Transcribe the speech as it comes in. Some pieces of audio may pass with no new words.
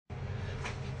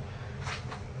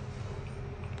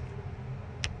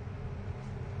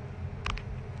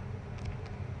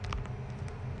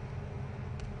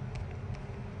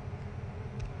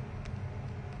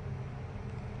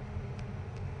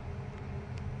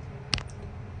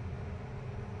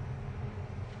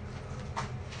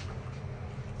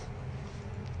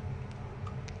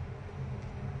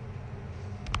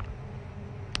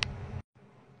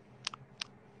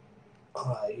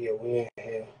Yeah, we in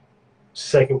here.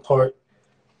 Second part.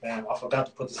 Man, I forgot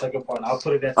to put the second part. I'll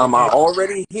put it at the I'm end.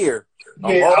 already here.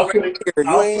 I'm Yeah, already here.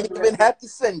 You ain't even have to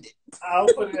send it. I'll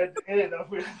put it at the end. I'll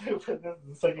put it at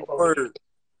the second part. Word.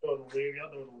 Y'all know the league.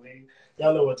 Y'all know the league.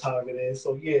 Y'all know what time it is.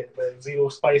 So yeah, man, Zeno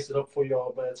spiced it up for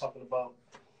y'all, man. Talking about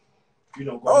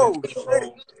going Oh, into shit.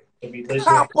 the religion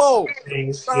Capo.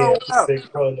 things. Yeah, Sound up.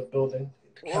 big bro in the building.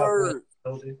 The cowboy in Word. the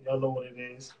building. Y'all know what it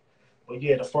is. But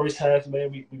yeah, the first half,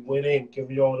 man, we went in,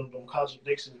 giving y'all them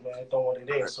contradictions, man, throwing it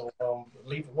in. So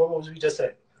leave. What was we just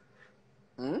at?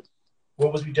 Hmm?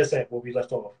 What was we just at? Where we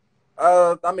left off?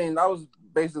 I mean, I was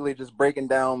basically just breaking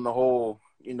down the whole,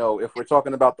 if we're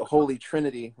talking about the Holy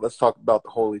Trinity, let's talk about the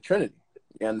Holy Trinity.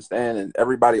 You understand? And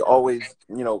everybody always,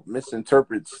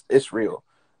 misinterprets Israel,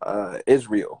 and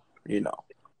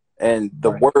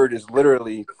the word is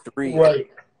literally three Right.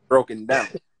 broken down.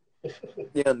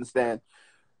 You understand?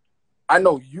 I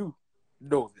know you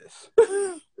know this.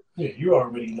 Yeah, you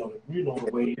already know it. You know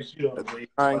the ways. You know the ways.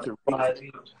 Trying to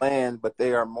reach land, but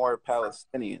they are more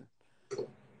Palestinian.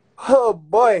 Oh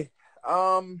boy.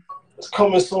 It's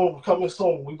coming soon. Coming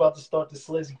soon. We about to start the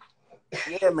slizzy.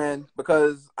 Yeah, man.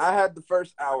 Because I had the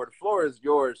first hour. The floor is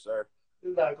yours, sir.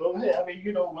 Nah, go ahead. I mean,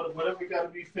 whatever got to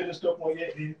be finished up on your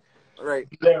end. Right.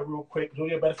 Do that real quick. Do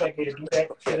your better fact. Yeah, do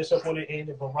that. Finish up on the end.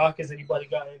 If Barack anybody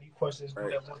got any questions, do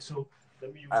that one too.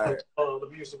 Let me use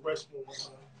the restroom.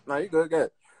 No, you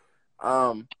good.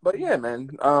 But yeah,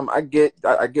 man. I get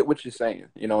what you're saying.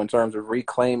 In terms of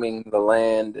reclaiming the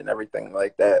land and everything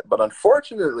like that. But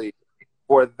unfortunately,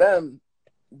 for them,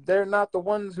 they're not the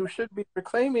ones who should be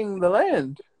reclaiming the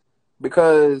land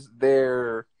because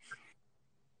their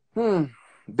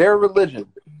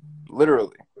religion,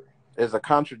 literally, is a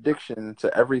contradiction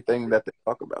to everything that they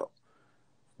talk about.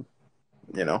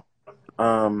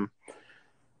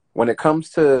 When it comes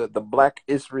to the Black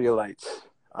Israelites,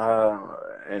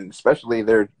 and especially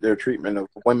their treatment of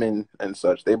women and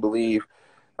such, they believe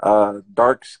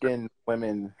dark-skinned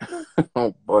women,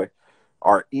 oh boy,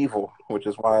 are evil, which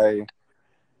is why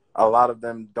a lot of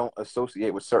them don't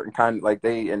associate with certain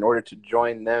in order to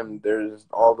join them, there's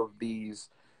all of these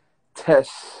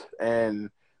tests, and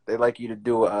they like you to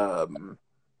do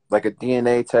like a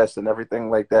DNA test and everything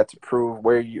like that to prove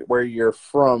where you're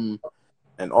from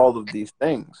and all of these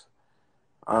things.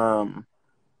 To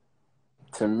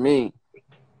me,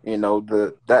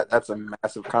 that's a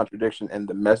massive contradiction in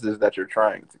the message that you're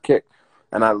trying to kick.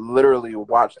 And I literally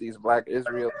watch these Black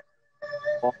Israelites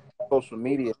on social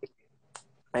media,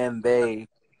 and they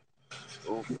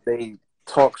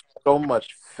talk so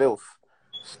much filth,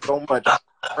 so much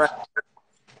crap,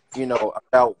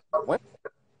 about women,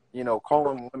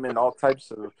 calling women all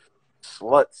types of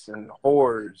sluts and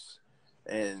whores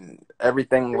and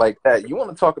everything like that. You want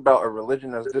to talk about a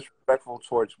religion that's disrespectful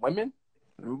towards women?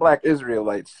 Black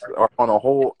Israelites are on a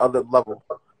whole other level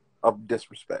of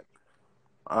disrespect.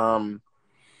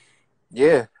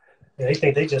 Yeah. They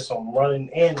think they just some running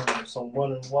animals, some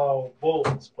running wild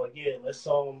bulls. But yeah, let's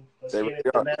They get really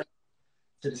into that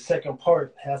to the second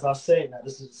part. As I said, now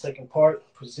this is the second part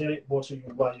brought to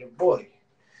you by your boy,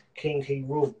 King K.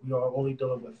 Rool. We are only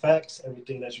dealing with facts.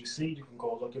 Everything that you see, you can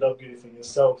go look it up, get it for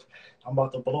yourself. I'm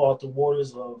about to blow out the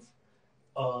waters of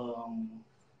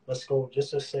let's go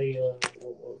just to say what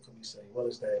can we say? What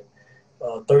is that?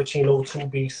 1302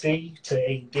 BC to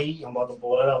AD. I'm about to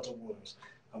blow that out the waters.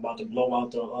 I'm about to blow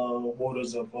out the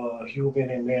waters of human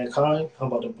and mankind. I'm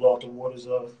about to blow out the waters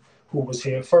of who was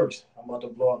here first. I'm about to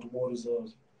blow out the waters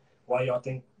of why y'all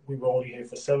think we were only here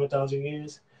for 7,000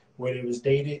 years, where it was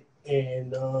dated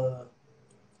and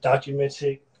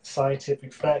documented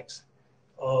scientific facts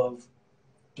of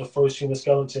the first human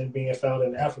skeleton being found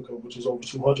in Africa, which is over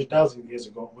 200,000 years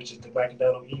ago, which is the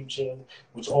Macedonian Egyptian,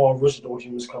 which all original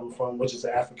humans come from, which is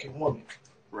an African woman.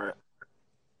 Right.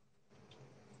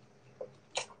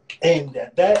 And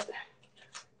that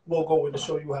we'll go in to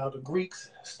show you how the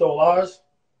Greeks stole ours,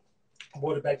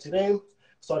 brought it back to them,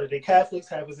 started their Catholics,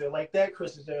 have us there like that,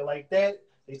 Christians there like that.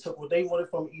 They took what they wanted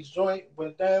from each joint,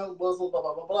 went down, Muslim, blah,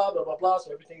 blah, blah, blah, blah, blah, blah.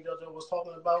 So everything JoJo was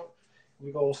talking about,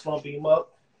 we're going to slump him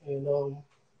up and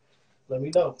let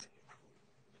me know.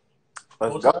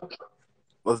 Let's go.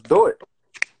 Let's do it.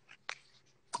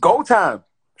 Go time.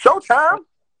 Showtime.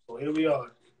 So here we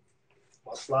are.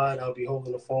 My slide, I'll be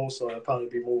holding the phone, so I'll probably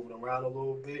be moving around a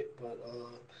little bit. But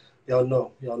y'all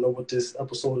know what this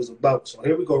episode is about. So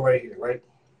here we go right here, right?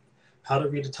 How to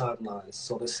read the timelines.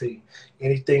 So let's see.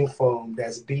 Anything from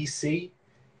that's BC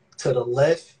to the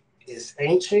left is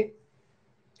ancient,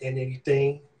 and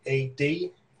anything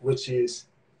AD, which is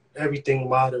everything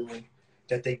modern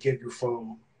that they give you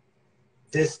from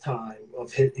this time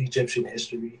of Egyptian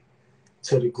history,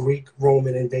 to the Greek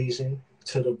Roman invasion,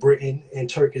 to the Britain and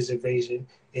Turkish invasion,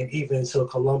 and even to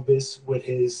Columbus with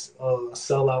his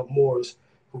sellout Moors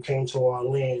who came to our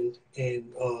land in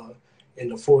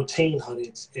the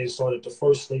 1400s and started the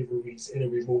first slaveries and the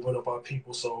removal of our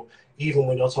people. So even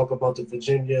when y'all talk about the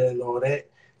Virginia and all that,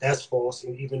 that's false.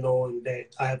 And even knowing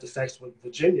that I have the facts with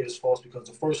Virginia is false because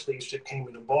the first slave ship came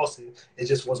into Boston, it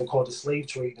just wasn't called the slave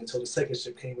trade until the second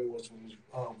ship came in, was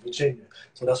Virginia.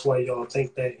 So that's why y'all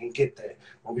think that and get that.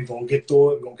 But we're going to get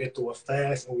through it. We're going to get through it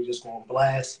fast, and we're just going to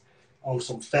blast on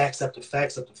some facts after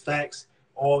facts after facts.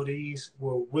 All these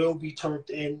will be turned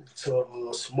into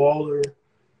smaller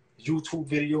YouTube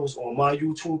videos on my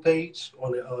YouTube page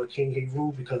on the King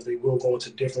Heru because they will go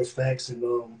into different facts and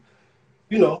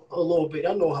you know, a little bit.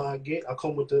 I know how I get. I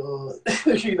come with the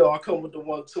you know, I come with the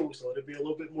 1-2, so it'll be a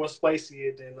little bit more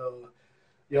spicier than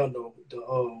y'all know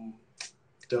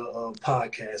the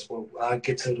podcast. But I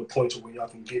get to the point where y'all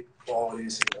can get all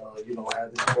this and you know,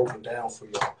 have this broken down for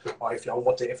y'all. Or if y'all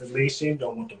want the information,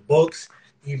 y'all want the books,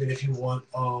 even if you want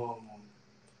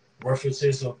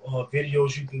references of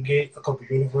videos you can get, a couple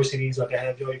universities I can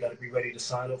have y'all. You got to be ready to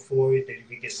sign up for it. Then you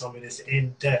can get some of this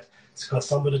in depth. Because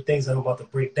some of the things that I'm about to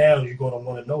break down, you're going to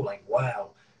want to know, like,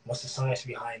 wow, what's the science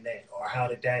behind that? Or how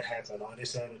did that happen? Or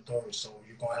this, and the third. So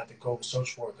you're going to have to go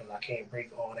search for it because I can't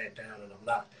break all that down and I'm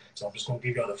not. So I'm just going to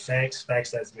give y'all the facts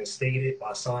that's been stated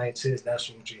by scientists,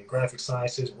 National Geographic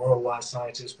scientists, worldwide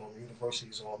scientists from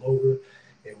universities all over.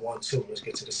 And 1-2. Let's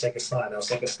get to the second slide. Now,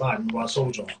 second slide, remember I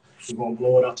told y'all, we're going to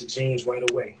blow it out to James right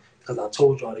away. Because I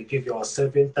told y'all to give y'all a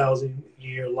 7,000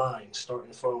 year line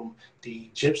starting from the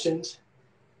Egyptians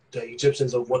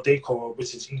of what they call,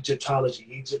 which is Egyptology.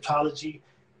 Egyptology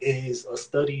is a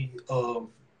study of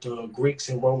the Greeks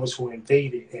and Romans who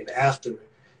invaded, and after,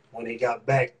 when they got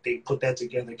back, they put that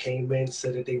together, came in,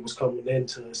 said that they was coming in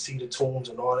to see the tombs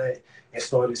and all that, and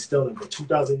started stealing. But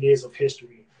 2,000 years of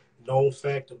history, known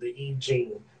fact of the Eve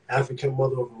gene, African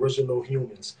mother of original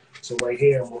humans. So right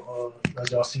here,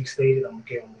 as y'all see stated, I'm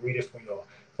gonna read it for y'all.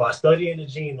 By studying the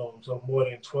genomes of more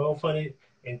than 1,200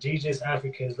 indigenous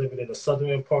Africans living in the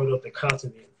southern part of the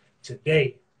continent,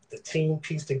 today the team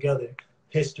pieced together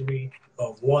history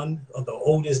of one of the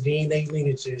oldest DNA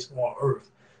lineages on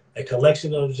Earth, a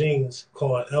collection of genes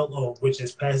called LO, which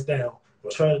is passed down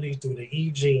fraternally through the E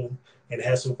gene and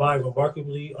has survived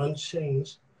remarkably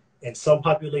unchanged in some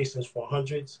populations for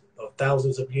hundreds of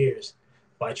thousands of years.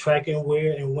 By tracking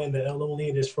where and when the LO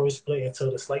lineage first split into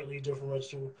the slightly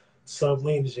differential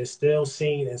sublineages still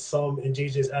seen in some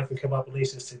indigenous African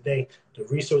populations today, the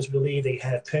researchers believe they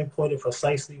have pinpointed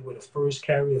precisely where the first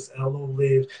carriers LO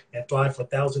lived and thrived for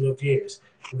thousands of years.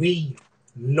 We've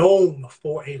known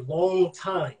for a long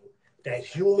time that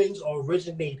humans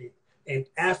originated in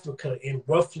Africa in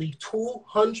roughly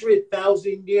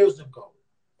 200,000 years ago.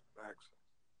 Thanks.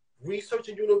 Research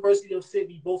at University of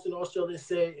Sydney, both in Australia,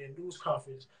 said in news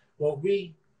conference, what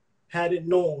we hadn't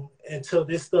known until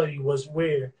this study was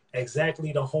where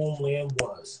exactly the homeland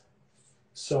was.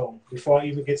 So before I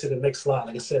even get to the next slide,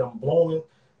 like I said, I'm blowing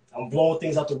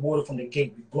things out the water from the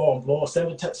gate. I'm blowing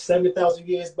 7,000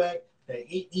 years back, that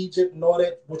Egypt and all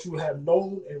that, what you have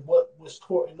known and what was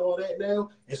taught and all that now,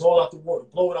 it's all out the water.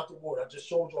 Blow it out the water. I just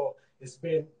showed y'all it's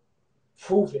been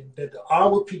proven that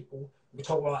our people, we're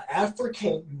talking about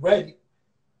African, you ready,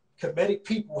 Kemetic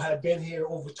people have been here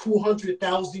over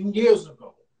 200,000 years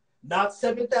ago. Not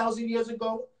 7,000 years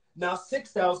ago, not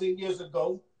 6,000 years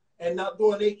ago, and not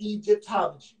during their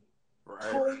Egyptology.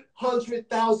 Right.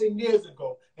 200,000 years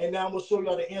ago. And now I'm going to show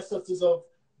y'all the ancestors of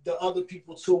the other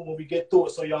people too when we get through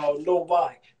it so y'all know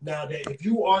why. Now that if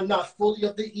you are not fully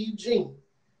of the Eve gene,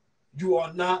 you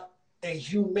are not a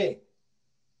human.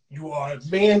 You are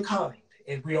mankind.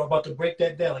 And we are about to break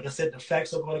that down. Like I said, the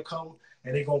facts are going to come.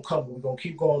 And they're going to come. We're going to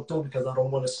keep going through because I don't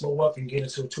want to slow up and get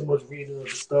into too much reading of the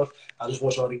stuff. I just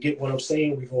want y'all to get what I'm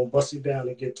saying. We're going to bust it down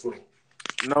and get through.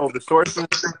 No, the sources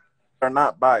are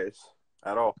not biased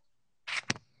at all.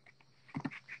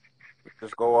 We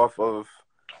just go off of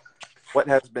what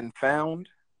has been found,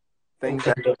 things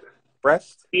that are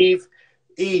expressed. Eve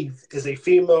is a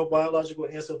female biological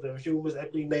ancestor of humans,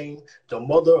 aptly named the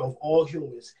mother of all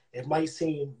humans. It might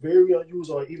seem very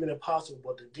unusual or even impossible,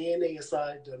 but the DNA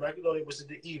inside the microbiome, which is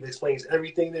the Eve, explains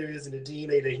everything there is in the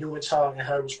DNA the human child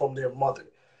inherits from their mother.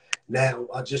 Now,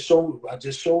 I just showed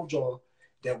y'all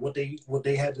that what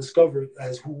they had discovered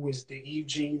as who is the Eve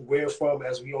gene, where from,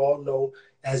 as we all know,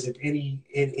 as if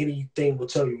anything will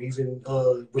tell you, even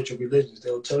with your religions,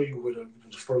 they'll tell you where the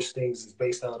first things is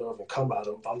based out of and come out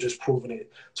of. I'm just proving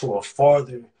it to a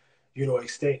farther,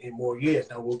 extent in more years.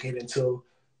 Now we'll get into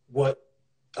what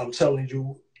I'm telling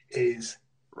you is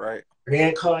right.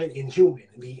 mankind and human,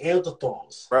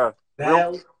 Neanderthals. Bruh,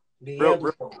 Now, real,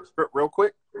 Neanderthals. real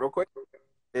quick.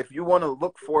 If you want to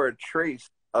look for a trace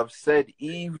of said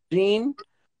Eve gene,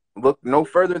 look no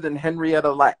further than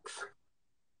Henrietta Lacks.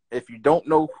 If you don't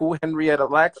know who Henrietta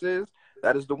Lacks is,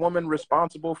 that is the woman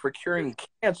responsible for curing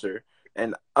cancer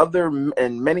and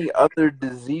many other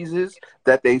diseases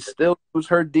that they still use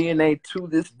her DNA to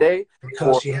this day.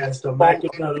 Because she has the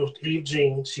immaculate Eve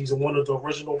gene. She's one of the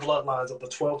original bloodlines of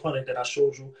the 1200 that I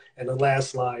showed you in the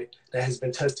last slide that has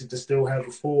been tested to still have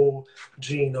the full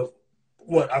gene of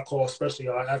what I call, especially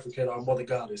our African, our mother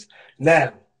goddess.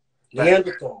 Now,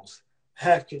 Neanderthals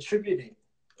have contributed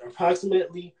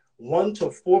approximately 1 to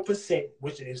 4%,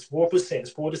 which is 4%,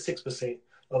 it's 4 to 6%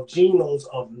 of genomes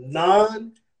of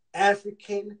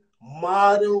non-African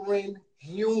modern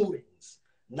humans.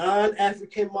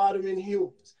 Non-African modern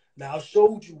humans. Now, I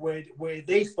showed you where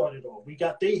they started off. We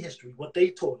got their history, what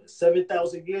they taught us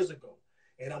 7,000 years ago.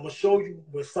 And I'm going to show you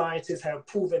what scientists have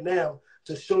proven now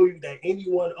to show you that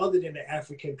anyone other than the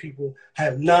African people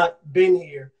have not been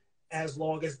here as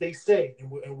long as they say. And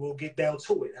we'll get down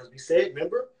to it. As we said,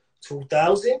 remember,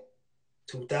 2,000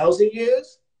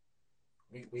 years.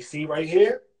 We see right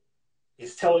here.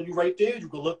 It's telling you right there. You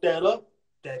can look that up.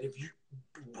 That if you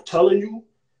telling you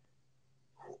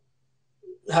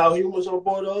how humans are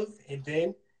brought up, and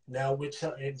then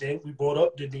we brought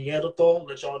up the Neanderthal.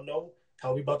 Let y'all know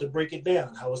how we about to break it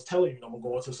down. How it's telling you. I'm gonna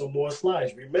go into some more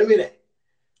slides. Remember that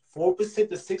 4%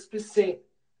 to 6%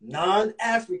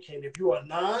 non-African. If you are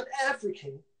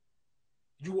non-African,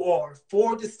 you are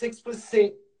 4 to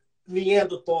 6%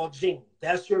 Neanderthal gene.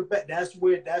 That's your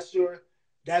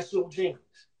genes.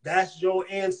 That's your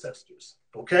ancestors.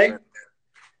 Okay.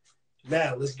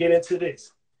 Now let's get into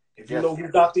this. If you know who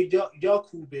Dr.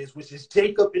 Yakub is, which is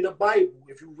Jacob in the Bible,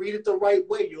 if you read it the right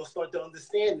way, you'll start to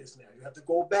understand this now. You have to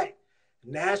go back.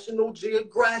 National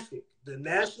Geographic, the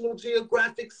National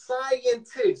Geographic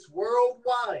scientists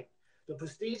worldwide, the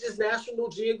prestigious National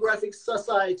Geographic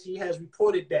Society has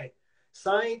reported that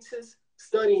scientists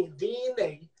studying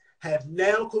DNA have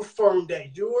now confirmed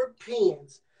that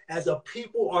Europeans as a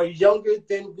people are younger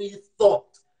than we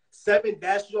thought. 7,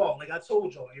 that's y'all. Like I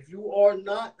told y'all, if you are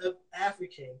not of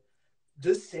African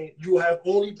descent, you have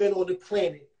only been on the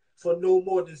planet for no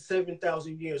more than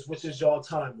 7,000 years, which is y'all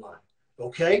timeline.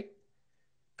 Okay?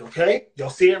 Okay? Y'all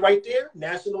see it right there?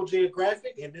 National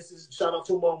Geographic. And this is shout out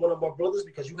to one of my brothers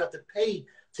because you have to pay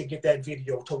to get that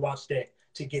video, to watch that,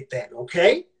 to get that.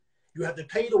 Okay? You have to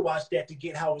pay to watch that to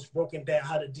get how it's broken down,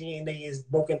 how the DNA is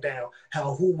broken down,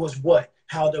 how who was what,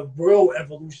 how the real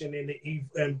evolution in the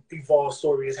evolved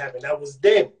story is happening. That was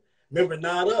them. Remember,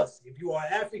 not us. If you are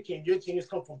African, your genes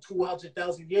come from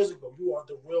 200,000 years ago. You are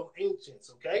the real ancients,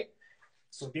 okay?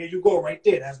 So there you go right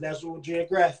there. That's National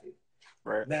Geographic.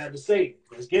 Right. Now to say,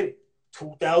 let's get it.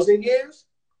 2,000 years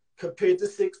compared to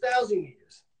 6,000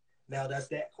 years. Now that's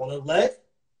that. On the left,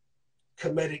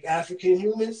 Kemetic African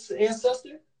humans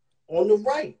ancestor. On the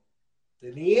right,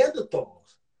 the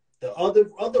Neanderthals, the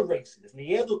other races,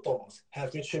 Neanderthals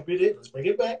have contributed, let's bring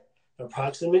it back,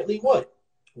 approximately what?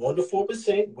 1 to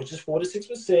 4%, which is 4 to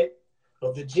 6%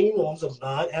 of the genomes of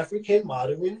non-African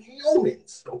modern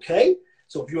humans, okay?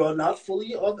 So if you are not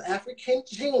fully of African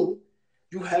gene,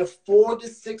 you have 4 to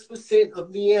 6% of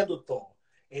Neanderthal.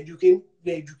 And you can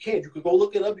go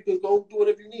look it up. You can go do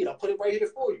whatever you need. I'll put it right here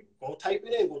for you. Go type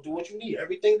it in. Go do what you need.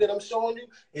 Everything that I'm showing you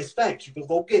is facts. You can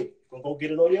go get it. You can go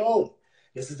get it on your own.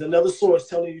 This is another source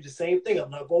telling you the same thing.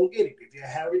 I'm not going to get it. If your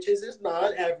heritage is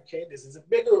non-African, this is a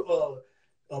bigger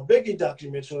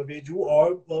documentary of it. You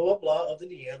are blah, blah, blah of the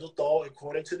Neanderthal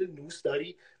according to the new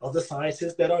study of the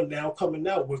scientists that are now coming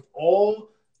out with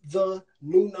all the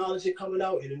new knowledge is coming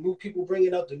out and the new people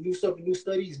bringing out the new stuff and new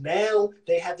studies. Now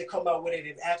they have to come out with it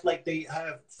and act like they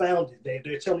have found it.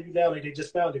 They're telling you now that they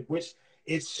just found it, which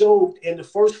it showed in the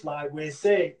first slide where it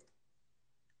said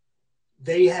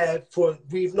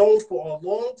we've known for a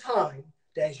long time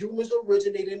that humans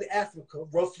originated in Africa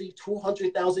roughly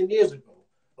 200,000 years ago.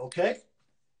 Okay?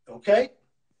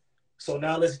 So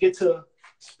now let's get to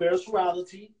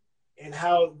spirituality and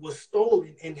how it was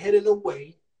stolen and hidden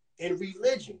away in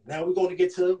religion. Now we're going to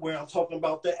get to where I'm talking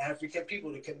about the African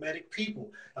people, the Kemetic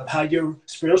people, of how your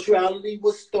spirituality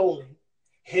was stolen,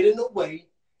 hidden away,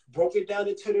 broken down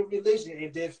into the religion,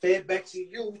 and then fed back to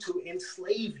you to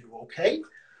enslave you, okay?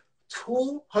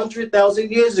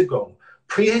 200,000 years ago,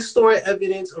 prehistoric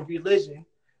evidence of religion,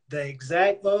 the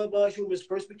exact humans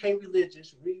first became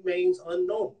religious, remains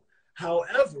unknown.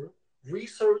 However,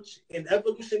 research in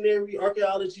evolutionary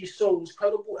archaeology shows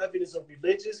credible evidence of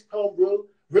religious,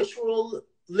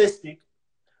 ritualistic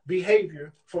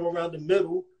behavior from around the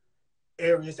Middle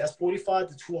areas that's 45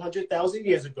 to 200,000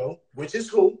 years ago, which is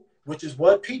who? Which is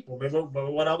what people.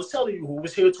 Remember what I was telling you, who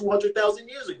was here 200,000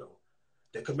 years ago?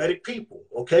 The Kemetic people,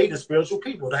 okay? The spiritual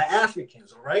people, the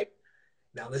Africans, all right?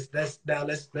 Now let's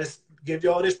give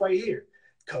y'all this right here.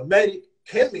 Kemet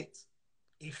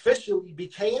officially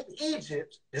became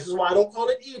Egypt. This is why I don't call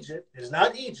it Egypt. It's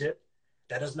not Egypt.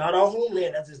 That is not our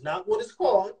homeland. That is not what it's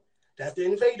called. That's the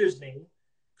invader's name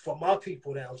for my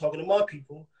people now. I'm talking to my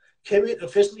people. Kemet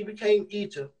officially became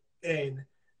Egypt in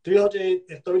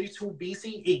 332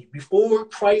 BCE, before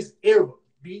Christ's era,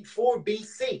 before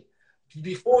BC,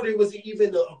 before there was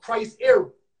even a Christ era,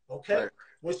 okay?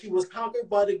 When she was conquered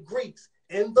by the Greeks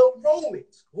and the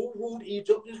Romans, who ruled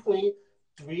Egypt between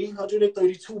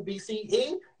 332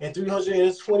 BCE and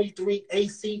 323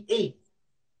 ACE,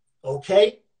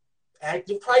 okay?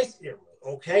 Active Christ era,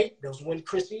 okay? That was when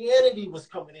Christianity was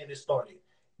coming in and starting.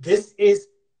 This is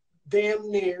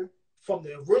damn near from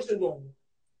the original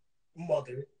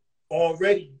mother,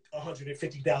 already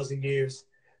 150,000 years,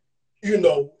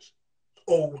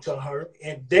 old to her.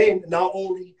 And then not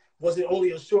only was it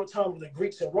only a short time of the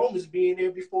Greeks and Romans being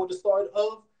there before the start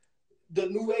of the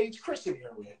New Age Christian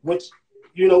era, which,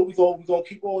 we're going to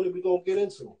keep on and we're going to get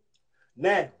into.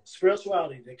 Now,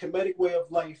 spirituality, the Kemetic way of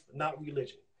life, not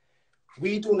religion.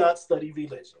 We do not study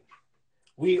religion.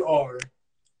 We are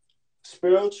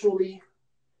spiritually,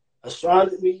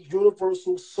 astronomy,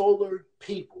 universal, solar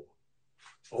people.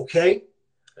 Okay?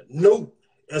 Nut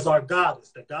is our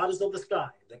goddess, the goddess of the sky,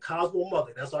 the cosmo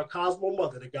mother. That's our cosmo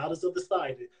mother, the goddess of the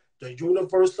sky, the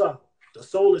universal, the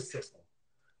solar system.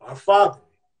 Our father,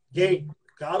 Gabe,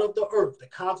 God of the earth, the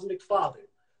cosmic father,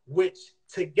 which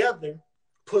together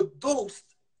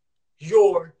produced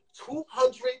your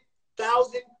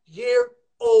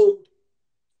 200,000-year-old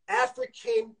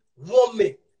African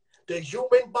woman, the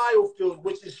human biofield,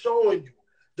 which is showing you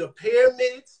the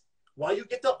pyramids, while you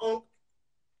get the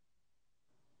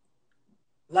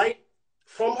light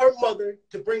from her mother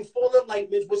to bring full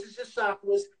enlightenment, which is your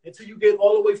chakras, until you get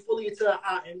all the way fully into the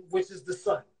atom, which is the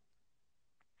sun.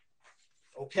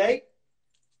 Okay?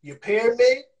 Your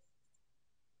pyramid,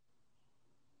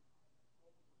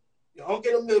 your Ankh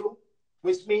in the middle,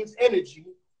 which means energy.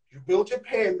 You build your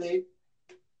pyramid,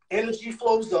 energy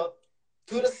flows up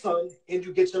to the sun, and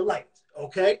you get your light.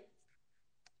 Okay?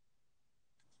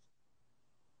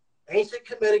 Ancient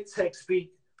Kemetic texts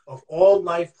speak of all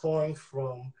life flowing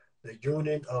from the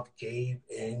union of Gabe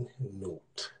and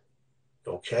Nut.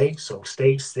 Okay? So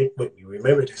stay sick with me.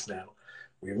 Remember this now.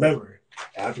 Remember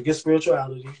African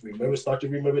spirituality. Start to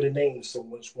remember the names so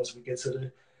much once we get to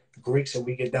the Greeks and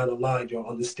we get down the line, you'll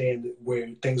understand where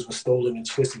things were stolen and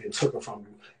twisted and taken from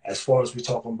you as far as we're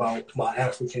talking about my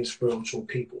African spiritual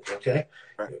people, okay?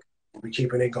 Right. We're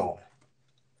keeping it going.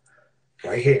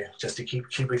 Right here, just to keep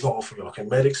it going for y'all.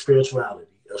 Kemetic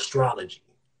spirituality, astrology,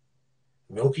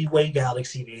 Milky Way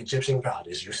galaxy, the Egyptian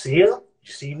goddess. You see her?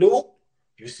 You see Nut?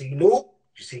 You see Nut?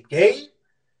 You see Gabe?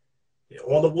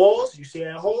 On the walls, you see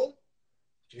at home?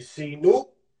 You see Nut?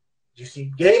 You see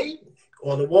Gabe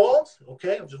on the walls?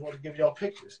 Okay, I just want to give y'all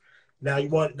pictures. Now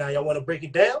y'all want to break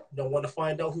it down? Don't want to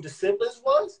find out who the siblings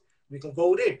was? We can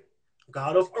go there.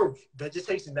 God of earth,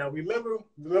 vegetation. Now remember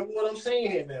what I'm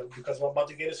saying here now, because I'm about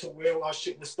to get into where our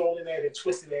shit was stolen at and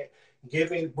twisted at,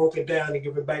 broken down and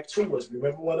given back to us.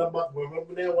 Remember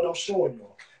now what I'm showing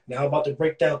y'all. Now I'm about to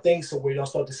break down things so where y'all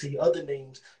start to see other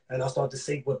names and I'll start to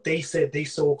say what they said they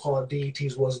so-called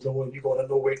deities was doing. You're gonna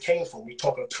know where it came from. We're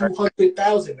talking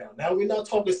 200,000 now. Now we're not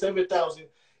talking 7,000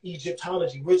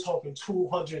 Egyptology. We're talking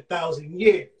 200,000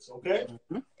 years. Okay.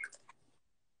 Mm-hmm.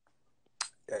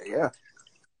 Yeah.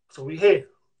 So we here.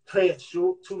 Plant,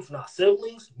 shoot, tooth, not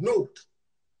siblings. Nut.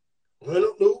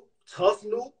 Little Nut. Tough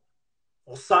Nut.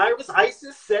 Osiris,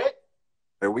 Isis, Set.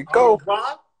 There we go.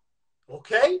 Ra.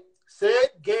 Okay.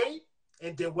 Set, Gabe.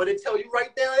 And then what it tell you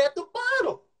right down at the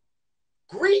bottom.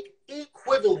 Greek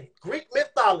equivalent. Greek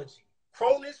mythology.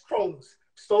 Cronus.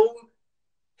 Stole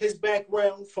his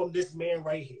background from this man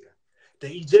right here.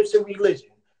 The Egyptian religion.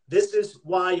 This is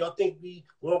why y'all think we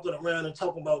walking around and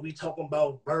talking about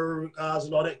bird gods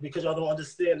and all that, because y'all don't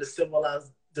understand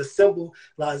the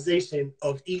symbolization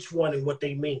of each one and what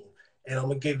they mean. And I'm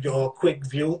gonna give y'all a quick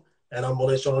view, and I'm gonna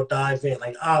let y'all dive in.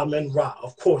 Like Amen Ra.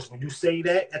 Of course, when you say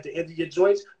that at the end of your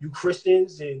joints, you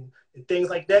Christians and things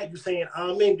like that, you're saying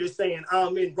Amen. You're saying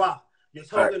Amen Ra. You're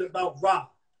talking about Ra,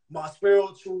 my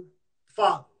spiritual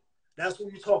father. That's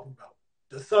what you're talking about.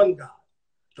 The sun god.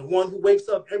 The one who wakes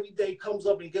up every day, comes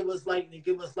up and give us light and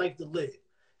give us life to live.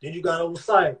 Then you got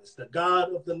Osiris, the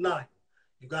god of the night.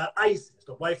 You got Isis,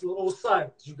 the wife of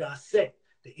Osiris. You got Set,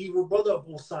 the evil brother of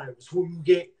Osiris, who you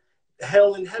get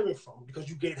hell and heaven from, because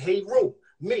you get Heru,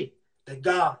 me, the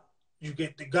God. You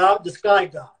get the God, the sky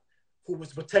God, who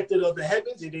was protector of the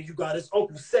heavens, and then you got his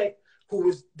uncle Set, who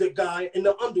is the guy in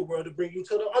the underworld to bring you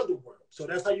to the underworld. So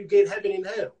that's how you get heaven and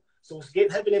hell. So it's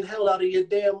get heaven and hell out of your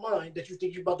damn mind that you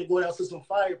think you're about to go down to some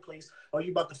fireplace or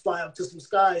you about to fly up to some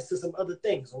skies to some other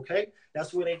things, okay?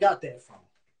 That's where they got that from.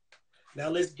 Now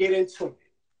let's get into it.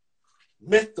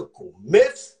 Mythical,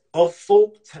 myths of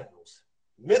folk tales.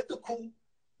 Mythical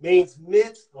means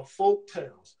myths of folk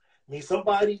tales. Means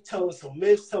somebody telling some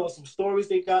myths, telling some stories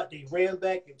they got, they ran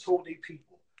back and told their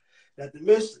people. That the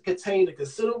myths contained a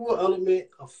considerable element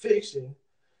of fiction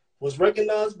was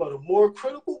recognized by the more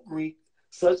critical Greek,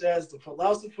 such as the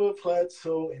philosopher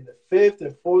Plato in the 5th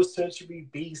and 4th century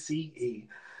BCE.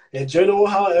 In general,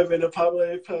 however, in the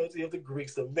popularity of the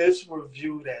Greeks, the myths were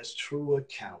viewed as true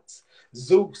accounts.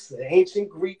 Zeus, the ancient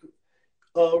Greek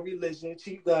religion,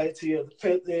 chief deity of the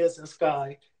pantheon and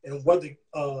sky, and weather,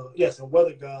 and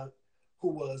weather god, who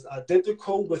was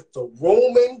identical with the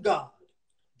Roman god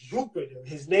Jupiter.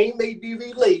 His name may be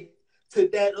related to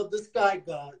that of the sky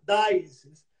god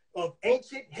Dionysus of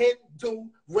ancient Hindu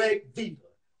Rig Veda.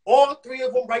 All three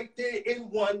of them right there in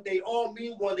one. They all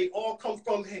mean one. They all come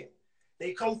from him.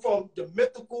 They come from the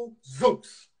mythical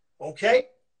Zeus. Okay?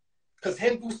 Because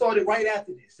Hindu started right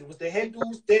after this. It was the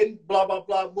Hindus, then blah, blah,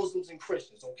 blah, Muslims and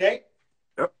Christians. Okay?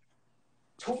 Yep.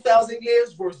 2,000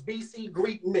 years versus BC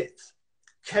Greek myths.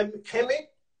 Kemet,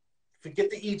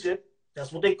 forget the Egypt.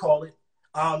 That's what they call it.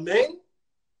 Amen.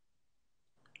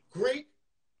 Greek,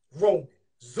 Roman,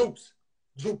 Zeus,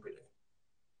 Jupiter.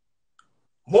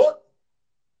 Mort,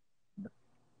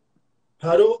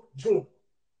 Hado, Juno.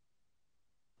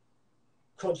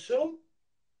 Consume,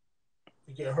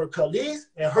 you get Hercules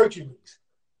and Hercules.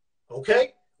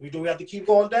 Okay? We have to keep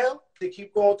going down, to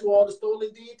keep going to all the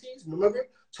stolen deities. Remember,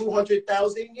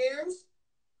 200,000 years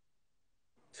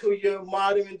to your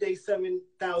modern day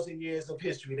 7,000 years of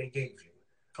history they gave you.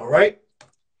 All right?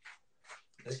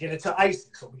 Let's get into Isis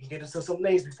so we can get into some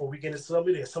names before we get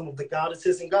into some of the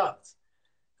goddesses and gods.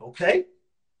 Okay?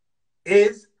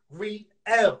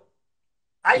 Israel.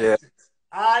 Isis. Yeah.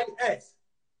 I-S.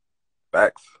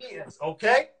 Facts. Yes,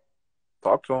 okay?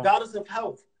 Talk to him. Goddess of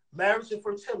health, marriage and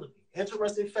fertility.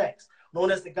 Interesting facts.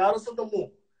 Known as the goddess of the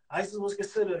moon. Isis was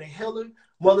considered a healer,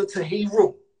 mother to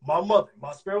Heru, my mother,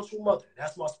 my spiritual mother.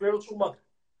 That's my spiritual mother.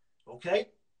 Okay?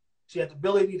 She had the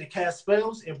ability to cast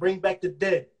spells and bring back the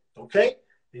dead. Okay?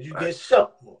 Did you get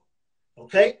shut more?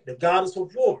 Okay? The goddess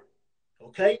of war.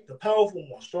 Okay? The powerful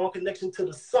one. Strong connection to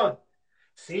the sun.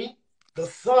 See? The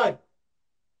sun.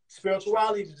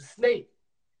 Spirituality to the snake.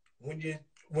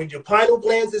 When your pineal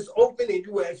glands is open and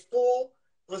you have full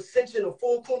ascension of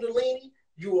full kundalini,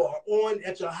 you are on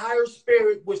at your higher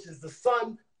spirit, which is the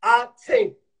sun,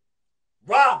 Aten.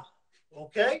 Ra.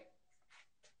 Okay?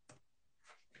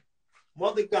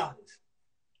 Mother goddess.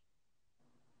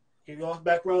 Give you all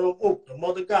background on Oak, the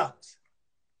mother goddess.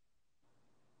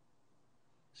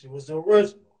 She was the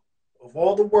original of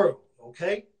all the world.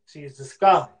 Okay? She is the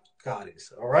sky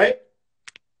goddess. All right?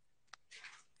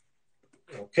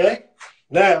 Okay?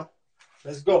 Now,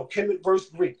 let's go. Kemet versus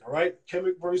Greek. All right?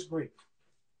 Kemet versus Greek.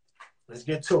 Let's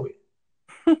get to it.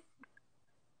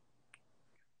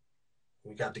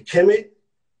 We got the Kemet,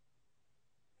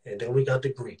 and then we got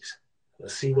the Greeks.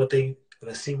 Let's see what we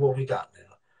got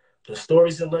now. The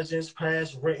stories and legends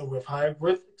past written with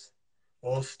hieroglyphics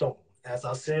on stone, as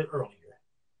I said earlier.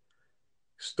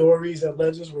 Stories and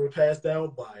legends were passed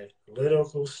down by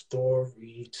lyrical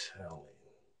storytelling.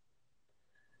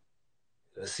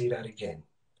 Let's see that again.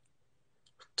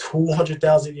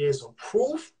 200,000 years of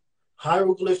proof,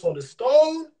 hieroglyphs on the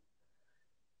stone,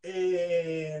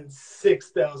 and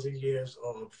 6,000 years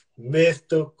of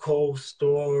mythical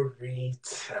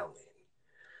storytelling.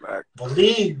 Right.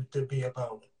 Believed to be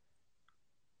about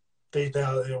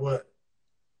 3,000,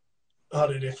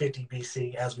 150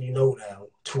 BC, as we know now,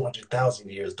 200,000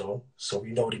 years though. So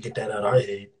we know to get that out of our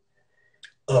head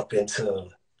up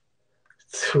until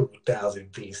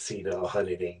 2000 BC to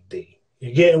 100 AD.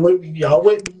 You getting with me? Y'all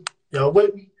with me? Y'all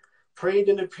with me? Prayed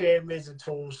in the pyramids and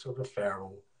tombs for the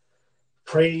pharaoh.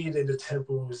 Prayed in the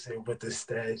temples and with the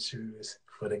statues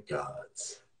for the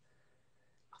gods.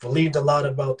 Believed a lot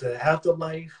about the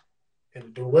afterlife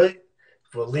and the what?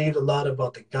 Believed a lot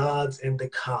about the gods and the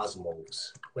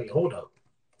cosmos. Wait, hold up.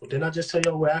 Well, didn't I just tell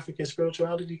y'all where African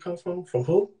spirituality comes from? From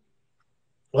who?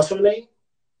 What's her name?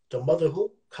 The mother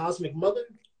who? Cosmic mother?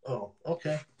 Oh,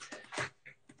 okay.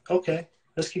 Okay.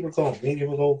 Let's keep it going. Maybe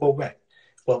we're going to go back.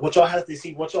 But what y'all have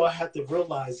to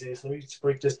realize is, let me just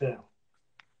break this down.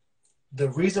 The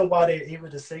reason why they're able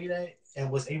to say that and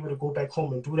was able to go back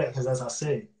home and do that, because as I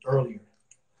said earlier,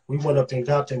 we went up and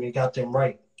got them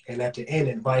right. and at the end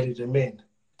invited them in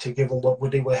to give them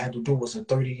what they would have to do was a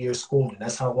 30-year schooling.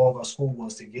 That's how long our school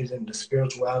was, to give them the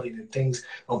spirituality and things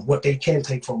of what they can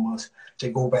take from us to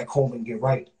go back home and get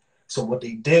right. So what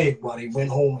they did while they went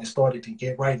home and started to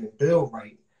get right and build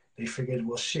right, they figured,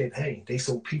 well, shit, hey, they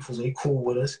so peaceful, they cool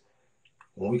with us.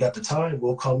 When we got the time,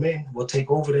 we'll come in, we'll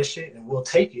take over that shit, and we'll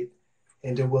take it,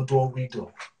 and then we'll do what we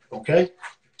do. Okay?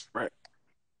 Right.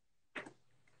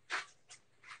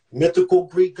 Mythical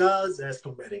Greek gods as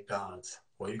Kemetic gods.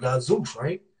 Well, you got Zeus,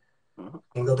 right? Mm-hmm.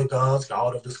 King of the gods,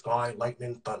 god of the sky,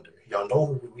 lightning, thunder. Y'all know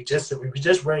who we just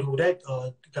read who that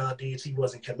god deity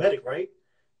was in Kemetic, right?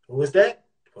 Who was that?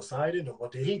 Poseidon. And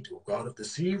what did he do? God of the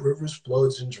sea, rivers,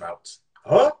 floods, and droughts.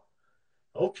 Huh?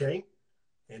 Okay.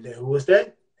 And then who was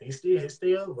that?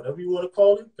 Hestia, whatever you want to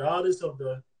call it. Goddess of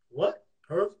the what?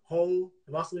 Earth, home,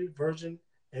 velocity, virgin,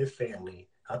 and family.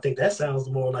 I think that sounds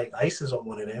more like Isis on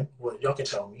one of them. Well, y'all can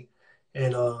tell me.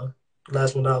 And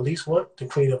last but not least, what? The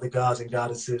queen of the gods and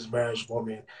goddesses, marriage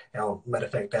woman. Matter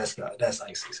of fact, that's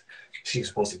Isis. She's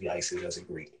supposed to be Isis as a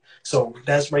Greek. So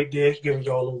that's right there, giving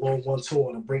y'all a little 1-2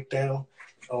 on a breakdown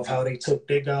of how they took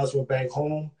their gods, went back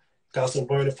home, got some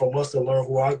learning from us to learn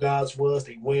who our gods was.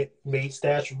 They went, made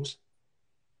statues.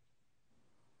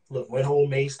 Look, went home,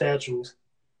 made statues,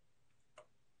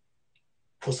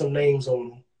 put some names on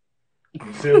them.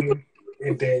 You feel me?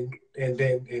 And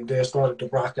then started to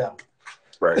rock out.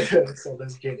 Right. So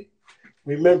let's get it.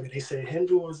 Remember, they say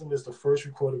Hinduism is the first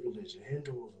recorded religion.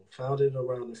 Hinduism, founded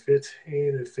around the 15th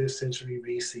and 5th century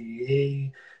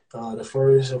BCE. The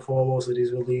first and foremost of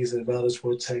these beliefs and values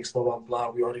for text, blah, blah, blah.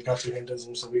 We already got to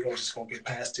Hinduism, so we're just going to get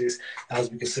past this. As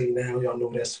we can see now, y'all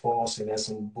know that's false and that's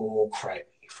some bull crap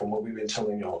from what we've been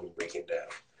telling y'all and breaking down.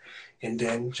 And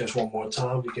then, just one more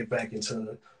time, we get back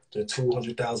into the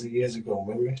 200,000 years ago.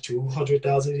 Remember,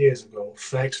 200,000 years ago,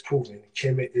 facts proven,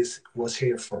 Kemet was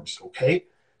here first, okay?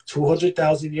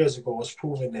 200,000 years ago, it's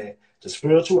proven that the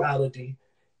spirituality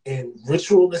and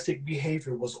ritualistic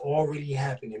behavior was already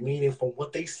happening, meaning from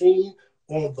what they seen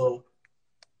on the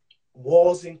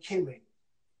walls in Kemet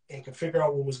and could figure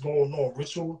out what was going on,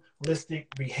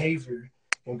 ritualistic behavior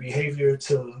and behavior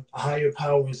to higher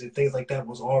powers and things like that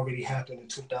was already happening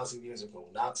 2,000 years ago.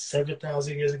 Not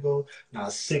 7,000 years ago,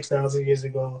 not 6,000 years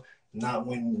ago, not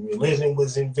when religion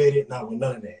was invented, not with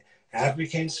none of that.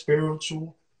 African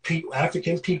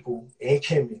people in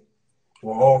Kemet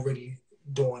were already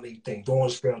doing a thing, doing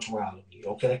spirituality,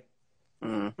 okay?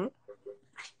 Mm-hmm.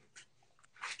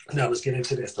 Now let's get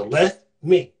into this. The left,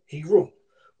 me, he ruled.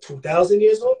 2,000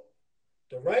 years old.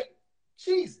 The right,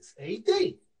 Jesus,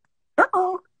 AD.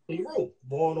 Uh-oh. He ruled.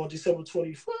 Born on December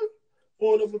 21st,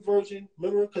 born of a virgin.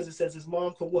 Remember, because it says his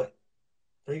mom could what?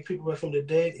 Bring people back from the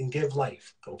dead and give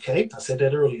life. Okay? I said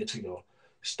that earlier to y'all.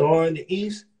 Star in the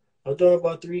east, adorned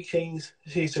by 3 kings.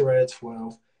 Caesar at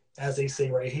 12. As they say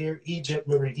right here, Egypt,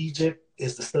 remember Egypt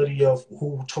is the study of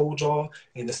who told y'all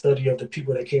and the study of the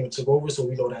people that came and took over. So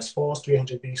we know that's false.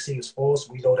 300 BC is false.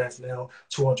 We know that's now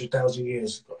 200,000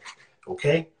 years ago.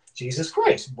 Okay? Jesus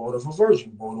Christ, born of a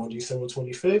virgin, born on December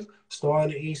 25th, star in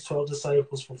the east, 12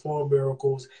 disciples, performed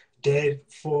miracles, dead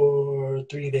for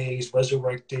 3 days,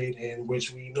 resurrected, and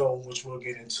which we know, which we'll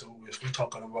get into if we're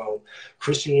talking about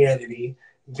Christianity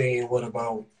being what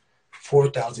about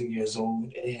 4,000 years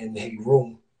old, and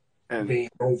Heru being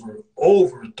over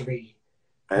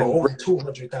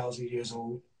 200,000 years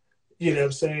old. You know what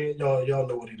I'm saying? Y'all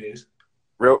know what it is.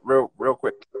 Real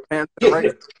quick. Pan to the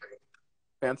right.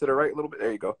 Pan to the right a little bit.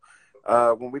 There you go.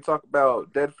 When we talk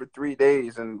about dead for 3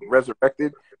 days and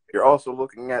resurrected, you're also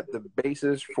looking at the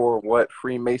basis for what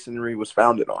Freemasonry was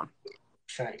founded on.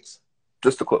 Thanks.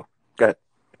 Just a clue. Go ahead.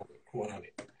 100.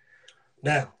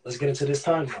 Now, let's get into this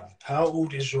timeline. How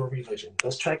old is your religion?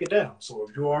 Let's track it down. So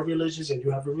if you are religious and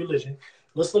you have a religion,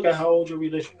 let's look at how old your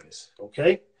religion is.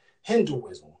 Okay?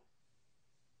 Hinduism.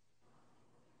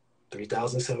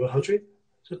 3,700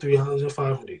 to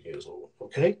 3,500 years old.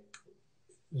 Okay?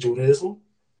 Judaism,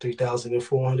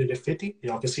 3,450.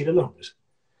 Y'all can see the numbers.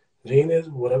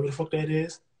 Jainism, whatever the fuck that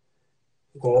is,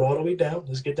 going all the way down.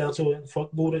 Let's get down to it.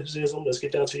 Fuck Buddhism. Let's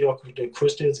get down to the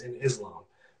Christians and Islam.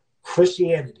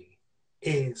 Christianity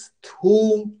is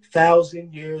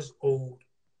 2,000 years old,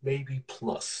 maybe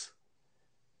plus.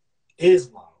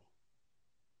 Islam.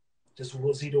 This is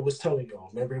what Zito was telling y'all.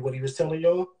 Remember what he was telling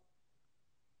y'all?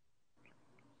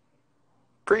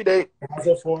 Predate.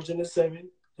 1,407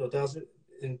 to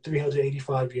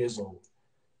 1,385 years old.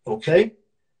 Okay?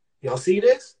 Y'all see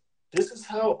this? This is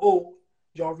how old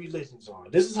y'all religions are.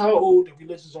 This is how old the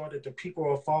religions are that the people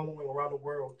are following around the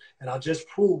world. And I just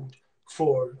proved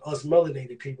for us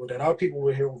melanated people that our people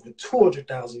were here over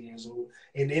 200,000 years old.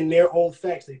 And in their own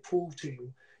facts, they proved to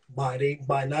you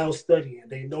by now studying.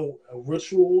 They know a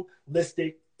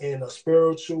ritualistic and a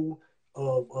spiritual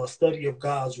study of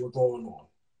gods were going on.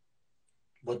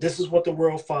 But this is what the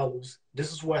world follows.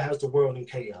 This is what has the world in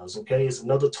chaos. Okay, it's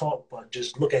another talk, but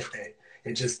just look at that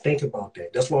and just think about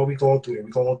that. That's why we're going through it.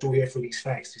 We're going through here for these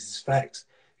facts. This is facts.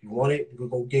 You want it, we're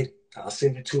gonna get it. I'll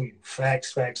send it to you.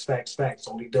 Facts, facts, facts, facts.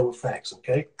 Only deal with facts.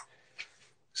 Okay.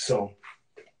 So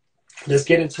let's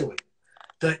get into it.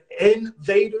 The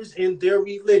invaders in their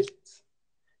religions,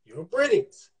 your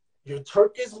Britons, your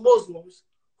Turkish Muslims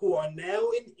who are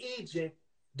now in Egypt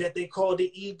that they call the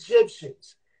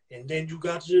Egyptians. And then you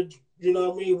got your, you know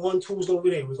what I mean, 1-2s over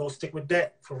there. We're going to stick with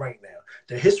that for right now.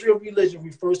 The history of religion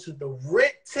refers to the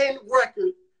written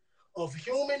record of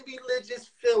human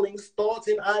religious feelings, thoughts,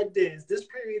 and ideas. This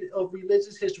period of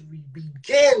religious history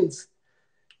begins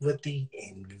with the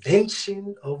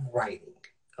invention of writing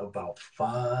about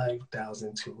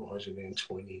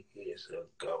 5,220 years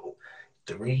ago,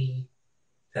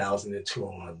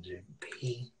 3,200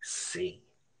 BC.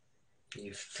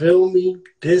 You feel me?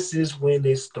 This is when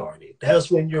it started.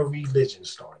 That's when your religion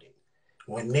started.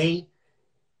 When they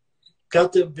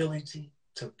got the ability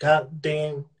to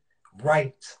goddamn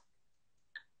write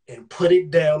and put it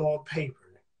down on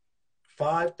paper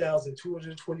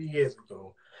 5,220 years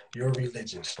ago, your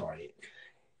religion started.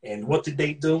 And what did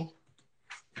they do?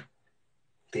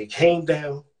 They came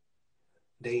down,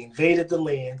 they invaded the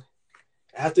land.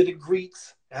 After the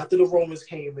Greeks, after the Romans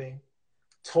came in,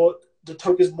 taught the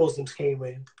Turkish Muslims came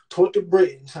in, taught the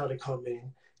Britons how to come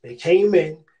in. They came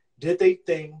in, did their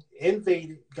thing,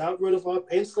 invaded, got rid of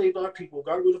enslaved our people,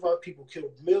 got rid of our people,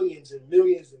 killed millions and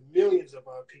millions and millions of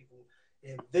our people,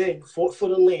 and then fought for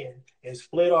the land and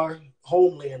split our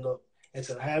homeland up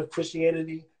into half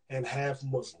Christianity and half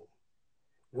Muslim,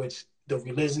 which the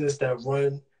religions that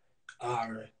run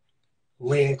our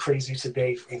land crazy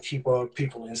today and keep our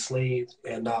people enslaved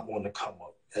and not want to come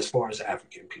up as far as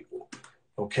African people.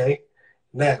 Okay?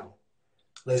 Now,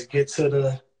 let's get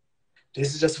to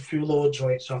this is just a few little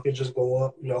joints. Y'all can just go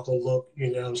up. Y'all can look,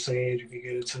 you know what I'm saying? You can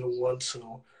get into the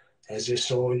 1-2 as just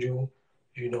showing you,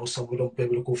 you know, some of the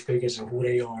biblical figures and who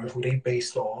they are, who they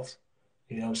based off.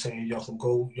 You know what I'm saying? Y'all can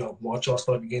go, once y'all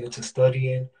start to get into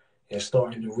studying and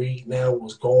starting to read now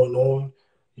what's going on,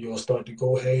 you'll start to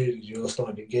go ahead, you'll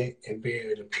start to get and be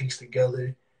able to piece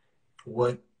together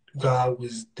what God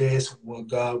was this, what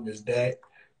God was that.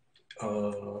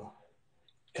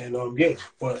 Yeah,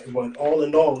 but all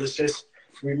in all, let's just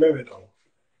remember though,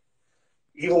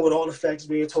 even with all the facts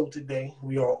being told today,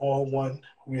 we are all one.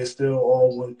 We are still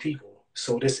all one people.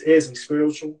 So this is a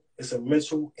spiritual, it's a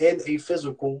mental, and a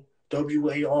physical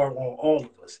WAR on all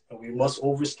of us. And we must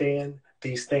understand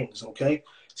these things, okay?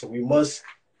 So we must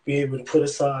be able to put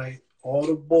aside all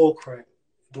the bull crap,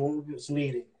 do what's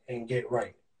needed, and get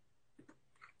right.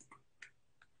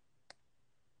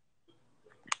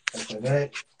 After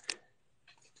that,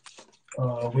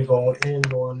 we're going to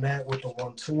end on that with the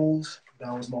 1-2s.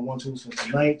 That was my 1-2s for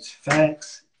tonight.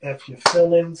 Facts, F your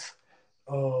feelings.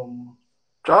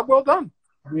 Job well done.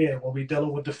 Yeah, when we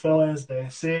dealing with the feelings,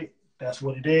 that's it. That's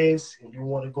what it is. If you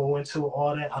want to go into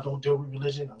all that, I don't deal with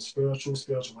religion. I'm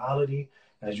spirituality.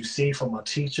 As you see from my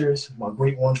teachers, my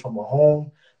great ones from my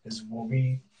home, is when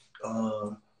we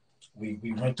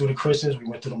went through the Christians, we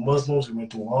went through the Muslims, we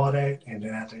went through all that, and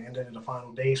then at the end of the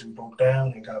final days, we broke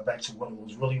down and got back to what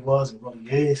it really was and really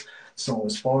is. So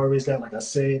as far as that, like I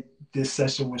said, this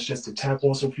session was just to tap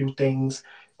on some few things,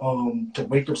 to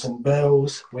wake up some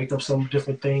bells, wake up some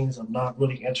different things. I'm not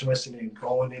really interested in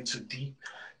going into deep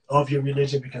of your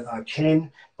religion because I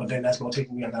can, but then that's gonna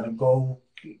take me. I gotta go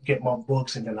get my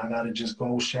books, and then I gotta just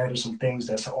go shatter some things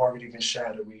that's already been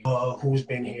shattered. Who's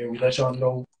been here? We let y'all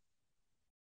know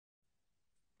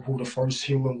who the first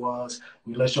human was.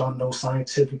 We let y'all know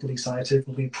scientifically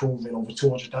proven over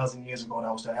 200,000 years ago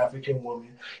that was the African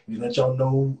woman. We let y'all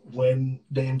know when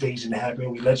the invasion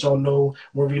happened. We let y'all know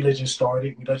when religion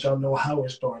started. We let y'all know how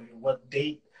it started, what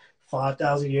date,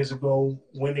 5,000 years ago,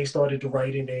 when they started to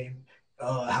write it in,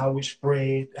 how it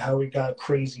spread, how it got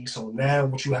crazy. So now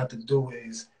what you have to do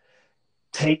is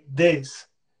take this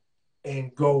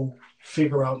and go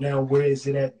figure out now where is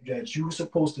it at that you're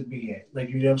supposed to be at. Like,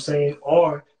 you know what I'm saying?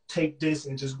 Or take this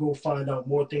and just go find out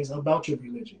more things about your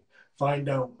religion. Find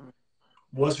out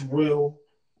what's real,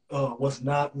 what's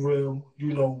not real,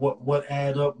 you know, what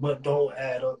add up, what don't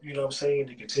add up, you know what I'm saying?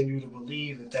 To continue to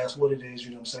believe that that's what it is,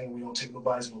 you know what I'm saying? We don't take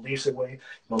nobody's beliefs away.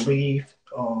 Believe,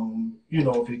 you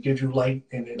know, if it gives you light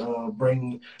and it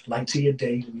bring light to your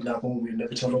day, we'll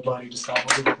never tell nobody to stop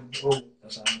control.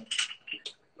 That's all right.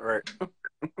 Right.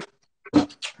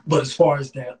 But as far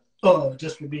as that,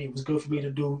 Just for me, it was good for me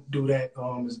to do that.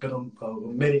 It's been a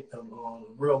minute, a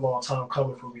real long time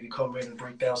coming for me to come in and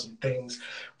break down some things,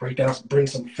 bring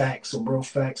some facts, some real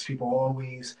facts. People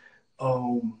always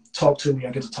talk to me.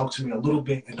 I get to talk to me a little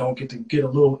bit and don't get to get a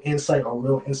little insight or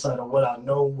real insight on what I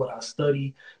know, what I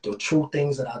study, the true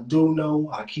things that I do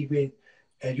know. I keep it,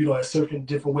 and at certain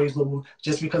different ways, little,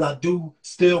 just because I do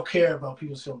still care about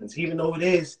people's feelings, even though it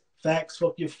is facts.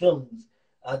 Fuck your feelings.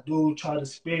 I do try to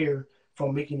spare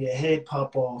from making your head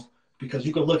pop off because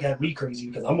you can look at me crazy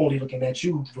because I'm only looking at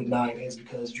you with 9 heads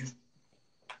because you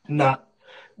not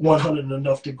 100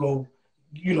 enough to go,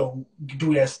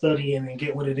 do that study and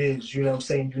get what it is, what I'm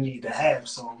saying, you need to have.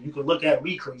 So you can look at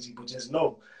me crazy, but just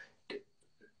know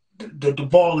the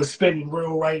ball is spinning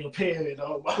real right up here, and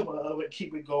I'm gonna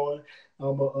keep it going.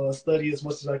 I'm gonna study as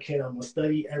much as I can. I'm gonna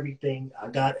study everything. I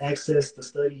got access to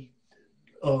study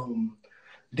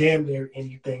damn near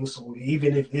anything. So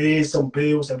even if it is some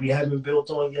bills that we haven't built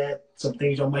on yet, some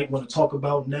things I might want to talk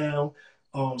about now,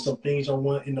 some things I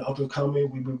want in the up and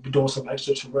coming. We will be doing some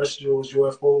extraterrestrials,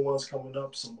 UFO ones coming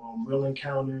up, some real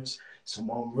encounters, some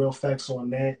real facts on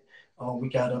that. We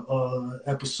got a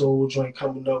episode joint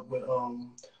coming up with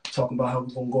talking about how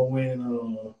we're gonna go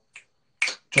in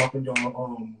dropping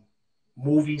y'all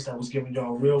movies that was giving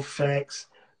y'all real facts.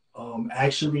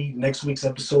 Actually, next week's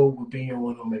episode will be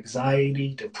on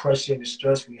anxiety, depression, and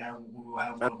stress. We will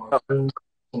have one of our friends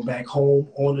from back home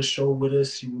on the show with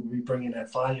us. He will be bringing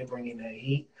that fire, bringing that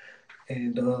heat,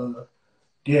 and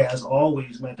yeah, as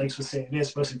always, man. Thanks for sitting in,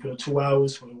 especially for the 2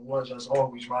 hours. For the ones as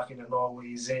always rocking and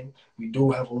always in. We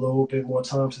do have a little bit more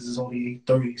time since it's only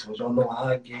 8:30, so y'all know how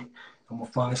I get. I'm gonna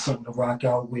find something to rock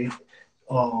out with.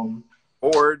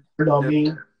 Or you know what I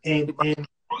mean? And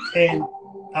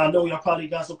I know y'all probably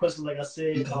got some questions. Like I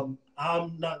said,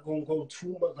 I'm not gonna go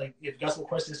too much. Like if you got some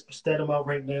questions, stat them out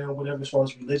right now. Whatever as far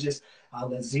as religious, I'll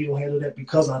let Zito handle that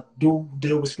because I do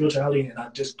deal with spirituality and I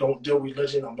just don't deal with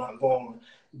religion. I'm not going to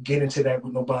get into that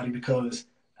with nobody because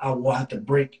I will have to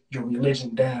break your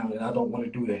religion down, and I don't want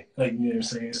to do that. Like, you know what I'm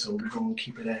saying? So we're gonna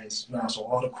keep it as now. So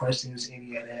all the questions,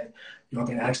 any of that, y'all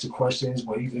can ask the questions.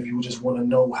 But even if you just want to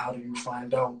know how do you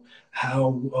find out how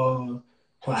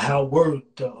were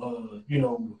the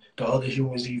other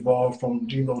humans evolved from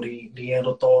the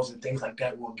Neanderthals and things like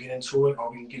that. We'll get into it, or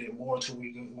we can get it more until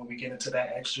when we get into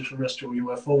that extraterrestrial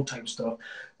UFO type stuff.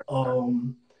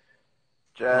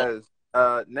 Jazz.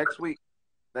 Next week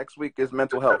is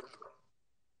mental health.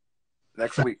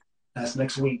 Next week. That's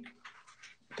next week.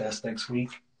 That's next week.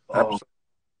 Absolutely.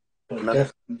 But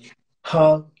definitely,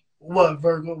 huh? What,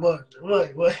 Virgo? What?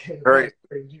 Right.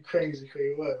 You crazy.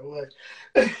 What?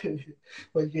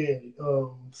 But yeah,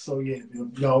 so yeah,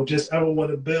 just I don't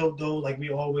want to build though. Like we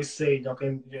always say, you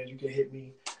can hit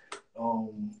me,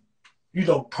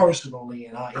 personally,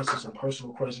 and I'll answer some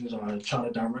personal questions or try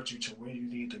to direct you to where you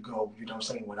need to go. You know what I'm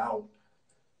saying? Without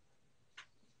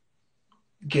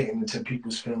getting into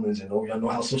people's feelings, and y'all know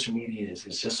how social media is.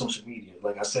 It's just social media.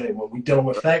 Like I said, when we dealing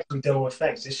with facts, we dealing with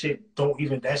facts. This shit don't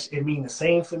even it mean the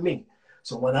same for me.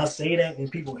 So when I say that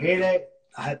and people hear that,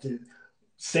 I have to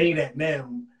say that now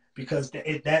because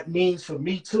that means for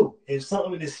me too. If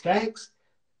something is facts,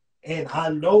 and I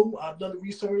know I've done the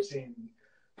research and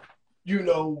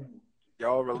y'all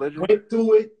religion went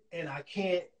through it, and I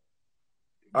can't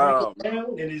break it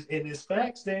down and it's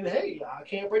facts, then hey, I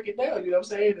can't break it down. You know what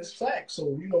I'm saying? It's facts. So,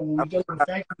 when we dealing with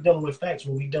facts, we're dealing with facts.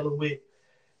 When we dealing with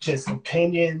just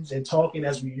opinions and talking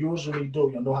as we usually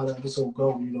do, y'all know how that episode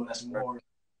go, that's more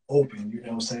open, you know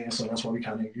what I'm saying? So that's why we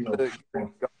kind of,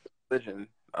 religion.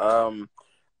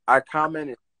 I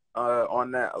commented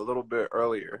on that a little bit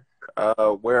earlier.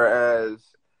 Whereas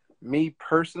me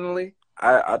personally,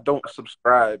 I don't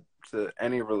subscribe to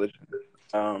any religion.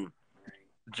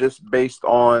 Just based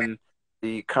on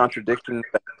the contradictions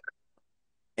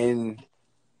in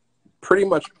pretty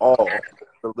much all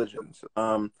religions.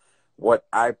 What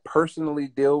I personally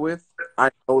deal with,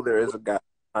 I know there is a God.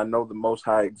 I know the Most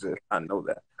High exists. I know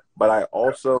that. But I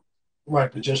also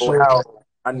but just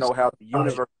I know how the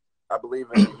universe, I believe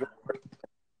in the universe,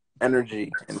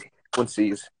 energy and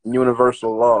frequencies,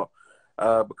 universal law,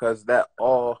 because that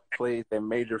all plays a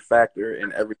major factor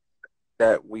in everything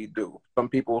that we do. Some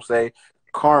people say,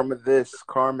 karma this,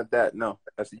 karma that. No,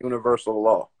 that's the universal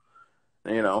law.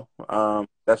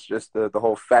 That's just the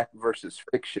whole fact versus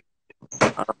fiction.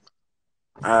 Like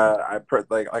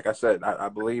I said, I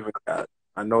believe in God.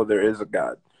 I know there is a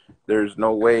God. There's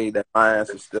no way that my ass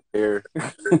is still here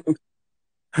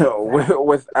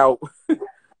without,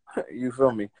 you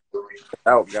feel me,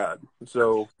 without God.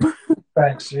 So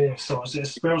facts, yeah. So it's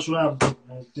just spirituality,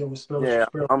 man. Deal with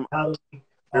spirituality.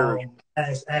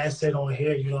 As said on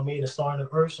here, you know what I mean, the star and the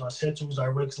earth, so our central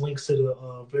direct links to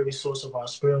the very source of our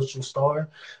spiritual star.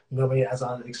 You know what I mean? As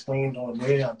I explained on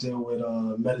there, I deal with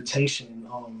meditation,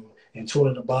 and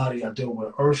tuning the body. I deal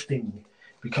with earthing,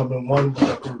 becoming one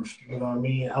with the earth. You know what I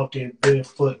mean? Out there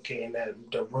barefoot, getting that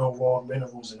the real raw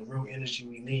minerals and the real energy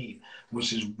we need,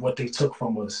 which is what they took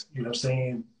from us. You know what I'm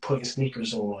saying? Putting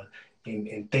sneakers on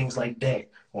and things like that.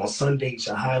 On Sundays,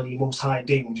 a most high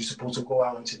day when you're supposed to go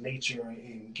out into nature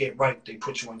and get right, they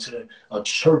put you into a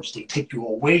church. They take you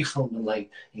away from the light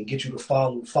and get you to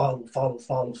follow.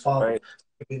 Right.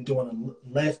 They've been doing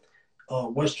a left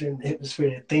Western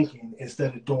hemisphere thinking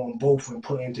instead of doing both and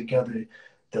putting together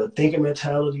the thinking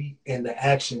mentality and the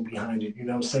action behind it. You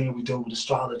know what I'm saying? We deal with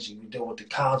astrology, we deal with the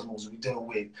cosmos, we deal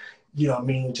with, you know what I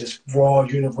mean, just raw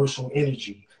universal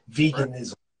energy, Right.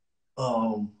 veganism,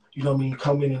 you know what I mean,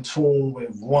 coming in tune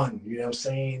with one, you know what I'm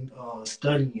saying?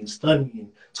 Studying,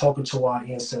 talking to our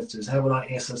ancestors, having our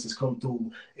ancestors come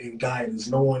through and guide us,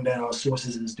 knowing that our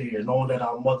sources is there, knowing that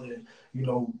our mother, you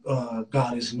know,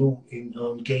 God is new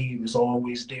and Gabe is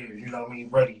always there, you know what I mean,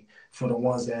 ready for the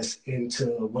ones that's into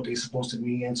what they're supposed to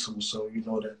be into. So, you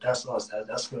know, that's us,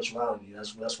 that's spirituality.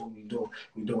 That's what we do.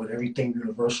 We do with everything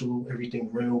universal, everything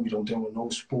real. We don't deal with no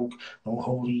spook, no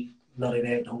holy, none of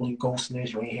that, Holy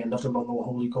Ghostness. You ain't hear nothing about no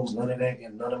Holy Ghost, none of that,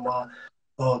 and none of my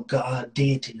God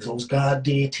deities. Those God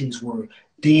deities were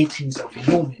deities of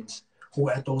humans who,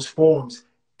 at those forms,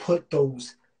 put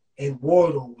those and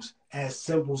wore those as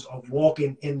symbols of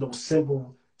walking in those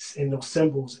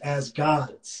symbols as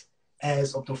gods.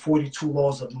 As of the 42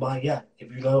 laws of Mayat.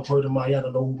 If you've never heard of Mayat, I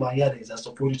know who Mayat is. That's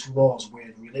the 42 laws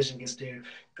where religion gets their,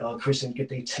 Christians get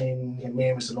their 10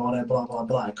 commandments and all that, blah, blah,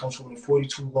 blah. It comes from the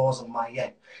 42 laws of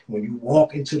Mayat. When you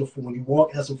walk as the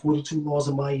 42 laws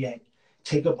of Mayat,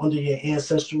 take up under your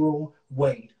ancestral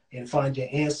way and find your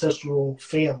ancestral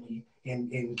family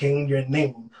and gain your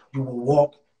name, you will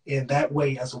walk in that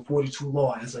way as a 42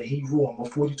 law, as a Hebrew. I'm a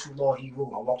 42 law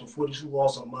Hebrew. I walk the 42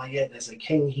 laws of Mayat as a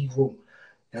king Hebrew,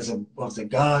 as a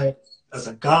God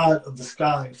of the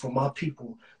sky for my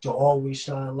people to always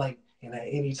shine light and at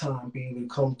any time be able to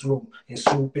come through and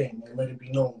swoop in and let it be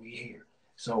known we here.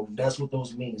 So that's what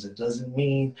those means. It doesn't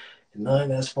mean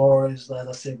none as far as I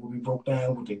said, what we broke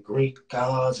down with the Greek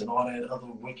gods and all that other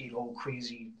wicked, old,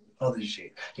 crazy other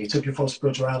shit. They took you from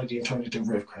spirituality and turned it to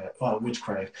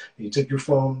witchcraft. They took you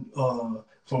from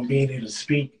being able to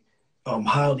speak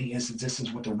highly into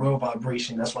existence with the real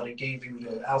vibration. That's why they gave you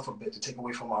the alphabet to take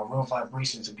away from our real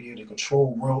vibration to be able to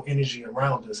control real energy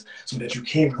around us so that you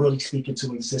can really speak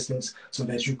into existence so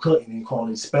that you couldn't and call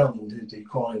it spelling. They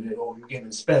call it, oh, you're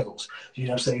getting spells. You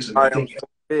know what I'm saying? So I am so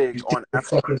big you think on you're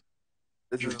fucking,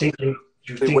 this you is think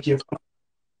you think you're,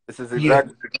 this is yeah,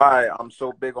 exactly why I'm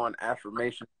so big on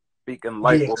affirmation, speaking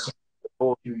life yeah. over So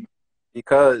people, you,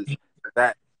 because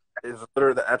that is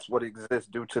literally that's what exists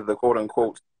due to the quote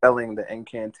unquote spelling, the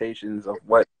incantations of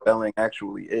what spelling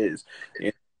actually is.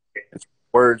 It's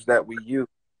words that we use.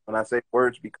 When I say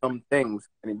words become things,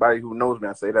 anybody who knows me,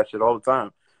 I say that shit all the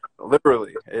time.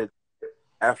 Literally, it's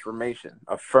affirmation,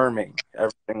 affirming,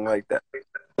 everything like that.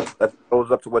 That goes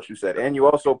up to what you said. And you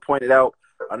also pointed out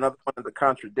another one of the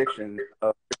contradictions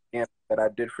of Christianity that I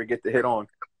did forget to hit on,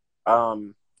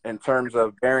 in terms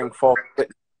of bearing false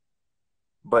witness.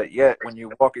 But yet, when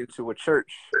you walk into a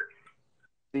church, you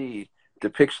see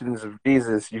depictions of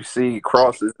Jesus, you see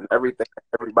crosses and everything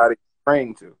that everybody's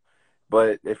praying to.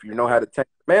 But if you know how the Ten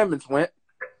Commandments went,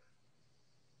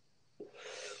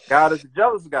 God is a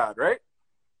jealous God, right?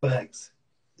 facts.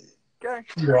 Okay.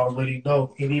 You already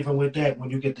know. And even with that, when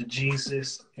you get to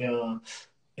Jesus in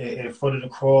front of the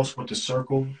cross with the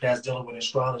circle, that's dealing with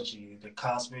astrology, the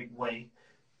cosmic way,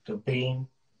 the beam,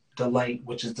 the light,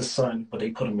 which is the sun, but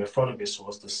they put him in front of it, so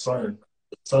it's the Son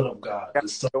of God, the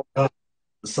Son of God,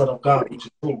 the Son of God, which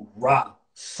is who? Ra,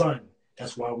 sun.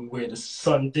 That's why we wear the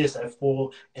sun disc at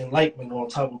full enlightenment on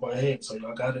top of our head. So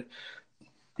y'all gotta,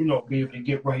 you know, be able to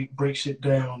get right, break shit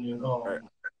down, and All right.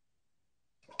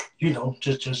 you know,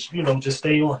 just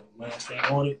stay on it, man. Stay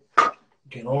on it,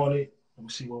 get on it. Let me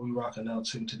see what we rocking out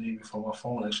to today before my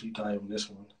phone actually died on this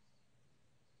one.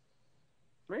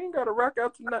 We ain't got to rock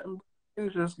out to nothing. We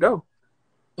can just go.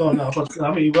 Oh no, but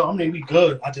I mean, we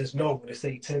good. I just know when they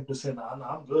say 10%,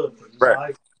 I'm good. But it's Right.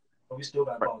 like we still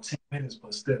got Right. about 10 minutes,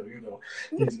 but still, you know,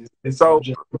 it's So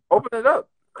just open it up.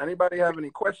 Anybody have any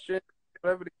questions,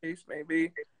 whatever the case may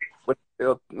be? With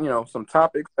you know, some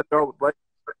topics that y'all would like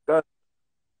to discuss,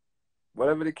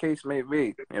 whatever the case may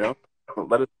be, you know,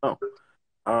 let us know.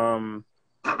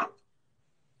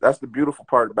 That's the beautiful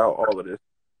part about all of this.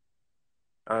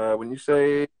 When you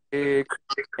say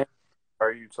Christianity,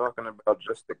 are you talking about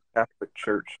just the Catholic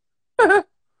Church?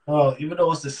 Even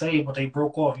though it's the same, but they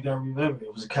broke off. You gotta remember,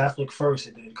 it was Catholic first,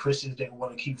 and then Christians didn't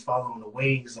want to keep following the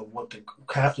ways of what the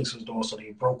Catholics was doing, so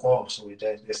they broke off. So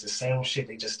it's the same shit.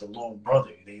 They just the little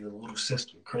brother. They the little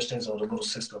sister. Christians are the little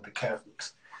sister of the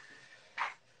Catholics.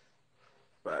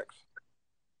 Facts.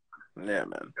 Yeah,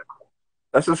 man.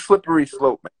 That's a slippery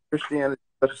slope, man. Christianity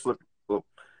is such a slippery slope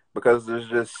because there's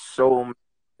just so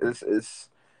it's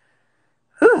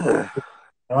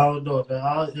I don't know, man.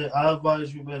 I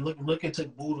advise you, man. Look into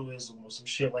Buddhism or some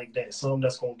shit like that. Something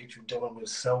that's gonna get you dealing with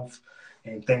self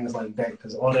and things like that.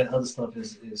 Because all that other stuff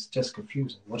is just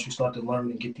confusing. Once you start to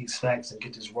learn and get these facts and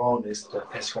get this rawness,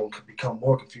 it's gonna become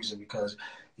more confusing because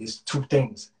it's two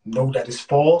things: know that it's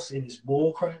false and it's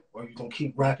bullcrap, or you're gonna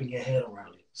keep wrapping your head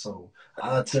around it. So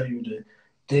I'll tell you to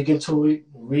dig into it,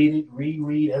 read it,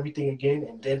 reread everything again,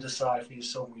 and then decide for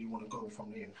yourself where you want to go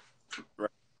from there. right.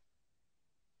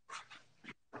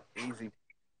 Easy,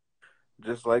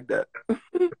 just like that.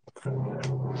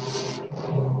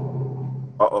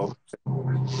 Uh-oh.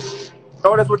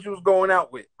 Oh, that's what you was going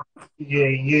out with.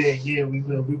 Yeah. We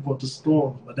brought the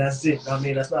storm, but that's it. I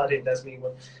mean, that's not it. That's me.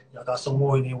 I got some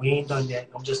more in there. We ain't done yet.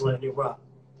 I'm just letting it rock.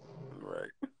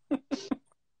 Right.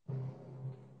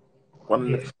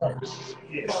 One.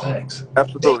 Thanks.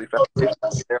 Absolutely.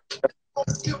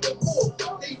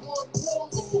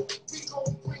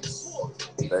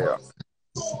 They are.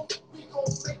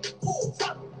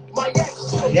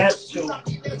 Yes, true.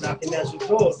 Knocking at your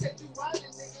door.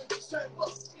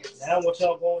 Now what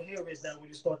y'all gonna hear is that when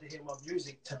you start to hear my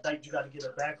music, tonight you gotta get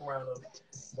a background of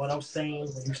what I'm saying.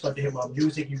 When you start to hear my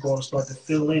music, you're gonna start to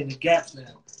fill in the gaps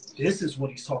now. This is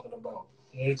what he's talking about.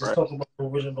 He ain't just talking about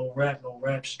original rap, no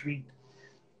rap street.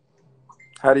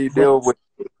 How do you deal with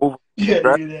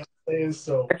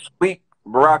so next week,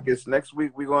 Baracus, next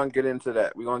week we're gonna get into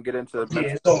that. We're gonna get into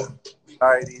mental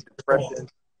anxiety, depression,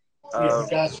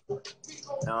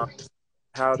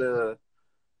 how to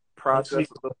process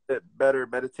a little bit better,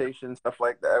 meditation, stuff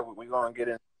like that. We're gonna get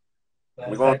in.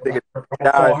 We're gonna take it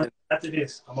after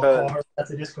this. I'm gonna call her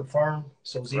after this, confirm,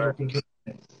 so Zero can get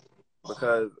it.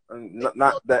 Because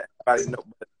not that everybody knows,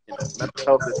 but mental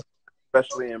health is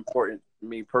especially important to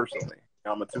me personally.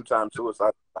 I'm a 2-time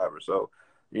suicide survivor, so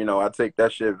I take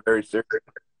that shit very seriously.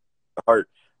 Heart.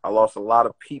 I lost a lot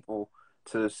of people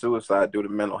to suicide due to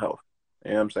mental health.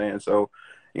 You know what I'm saying? So,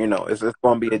 it's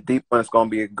going to be a deep one. It's going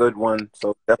to be a good one.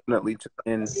 So definitely tune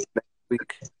in next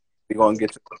week. We're going to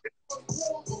get to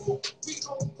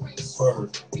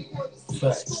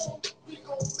Facts.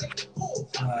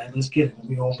 All right, let's get it.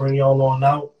 We're going to bring y'all on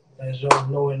out. As y'all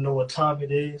know and know what time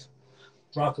it is.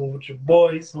 Rocking with your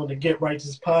boys on the Get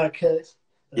Righteous podcast.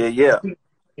 Yeah.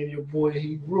 And your boy,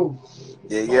 he rules.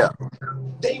 Yeah.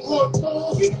 They want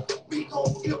more, we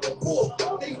gon' give them more.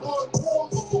 They want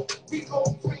more, we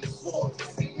gon' bring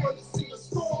swords. They want to see a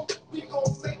storm, we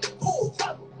gon' make it pour.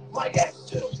 My ass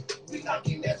children, we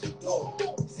knocking at your door.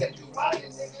 Said you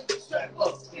riding, nigga, strap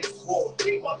up, it's war.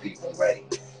 Keep my people ready,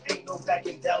 ain't no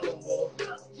backing down no more.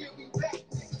 Yeah, we back,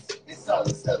 niggas, it's all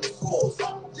instead of scores.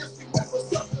 Just remember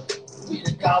something, we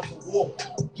the gods of war.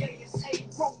 Yeah, it's hate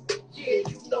rope, yeah,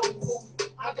 you know who.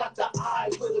 I got the eye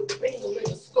with a beam and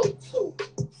a scope too.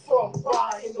 From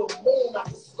fly in the moon, I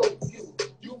can scope you.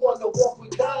 You wanna walk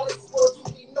with God? Well, do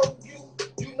we know you?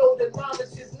 You know the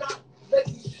knowledge is not. Let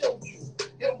me show you.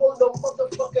 There was no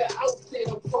motherfucker out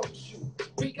there approach you.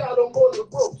 We got them on the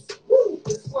ropes. Woo,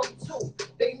 it's one too.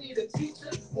 They need a teacher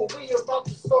when we about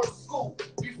to start school.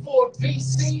 Before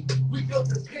BC, we built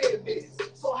the pyramids.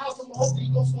 So how some Holy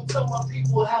Ghost will tell my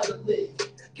people how to live?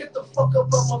 Get the fuck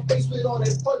up on my face with all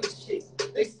that funny shit.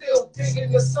 They still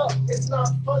digging us up. It's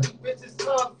not funny, bitch. It's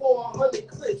time for 100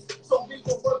 clips. So we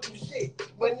can run through shit.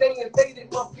 When they invaded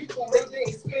my people, they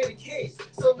didn't spare the kids.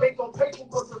 So they gon' pay for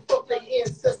what the fuck their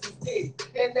ancestors did.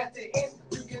 And at the end,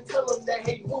 you can tell them that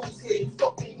hate rules here. You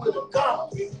fucking with a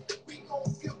god. We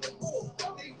gon' give them more.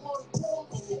 They want war.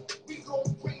 We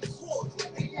gon' bring swords.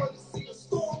 They want to see a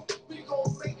storm. We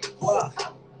gon' make it pour.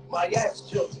 My ass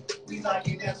children, we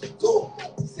knocking at your door.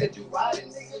 Said you riding,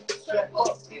 nigga, strap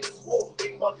up, it's war.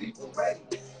 My people ready,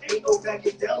 ain't no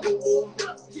backing down the wall.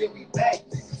 Yeah, we back,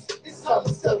 niggas, it's time to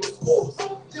settle scores.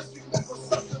 Just remember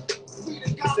something, we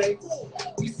the guys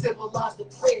we civilized the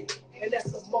planet, and that's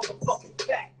a motherfucking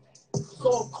fact.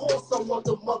 So of course I want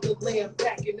the motherland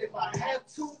back, and if I have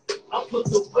to, I'll put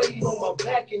the weight on my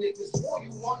back, and if it's war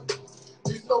you want,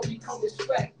 just know we coming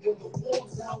strapped. When the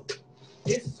war's out,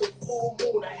 it's a full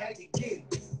moon, I had to get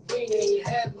it. We ain't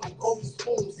had no golden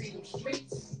spoons in them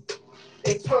streets.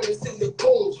 They turn us into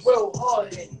goons real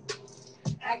hard-headed.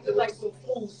 Acting like some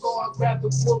fools, so I grabbed the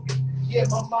book Yeah,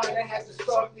 my mind, I had to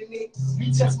start in it.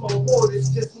 You test my waters,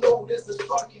 just know there's a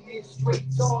shark in it. Straight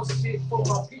dog shit for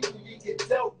my people you get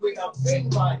dealt with. I've been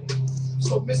riding.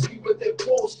 So miss me with that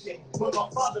bullshit. When my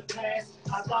father passed,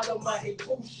 I got on my hate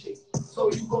bullshit. So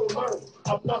you gon' learn,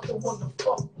 I'm not the one to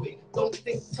fuck with. Don't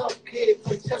think tough, kid,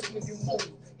 play chess when you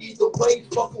move. Either way,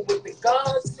 fucking with the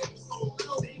gods.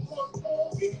 They want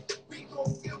more, we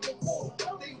gon' give them more.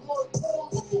 They want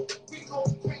more, we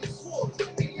gon' bring swords.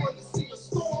 They want to see a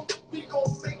storm, we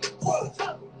gon' make it pour.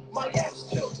 My ass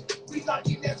children, we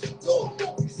knocking at your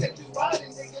door. We said you riding,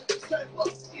 nigga, stand up,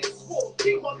 it's war.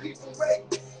 Keep my people ready.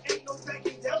 Ain't no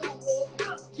backing down the wall.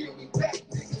 Here we back,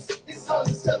 niggas. It's time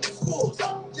to settle scores.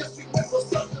 Just remember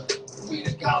something. We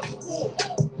the gods of war.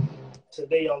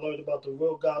 Today, y'all learned about the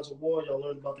real gods of war. Y'all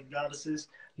learned about the goddesses.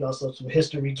 Y'all saw some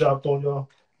history dropped on y'all.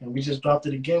 And we just dropped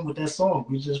it again with that song.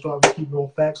 We just dropped it, keep it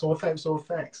on facts on facts on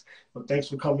facts. But thanks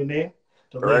for coming in.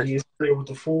 The lady is here with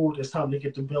the food. It's time to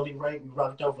get the belly right. We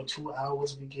rocked out for 2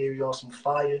 hours. We gave y'all some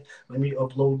fire. Let me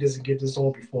upload this and get this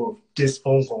on before this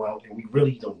phone go out and we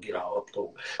really don't get our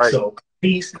upload. Right. So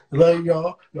peace. Love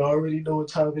y'all. Y'all already know what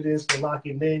time it is for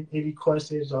locking in. Any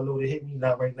questions, y'all know to hit me.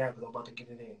 Not right now because I'm about to get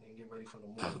it in and get ready for the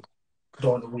morning.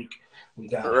 During the week. We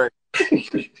got it.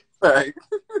 All right.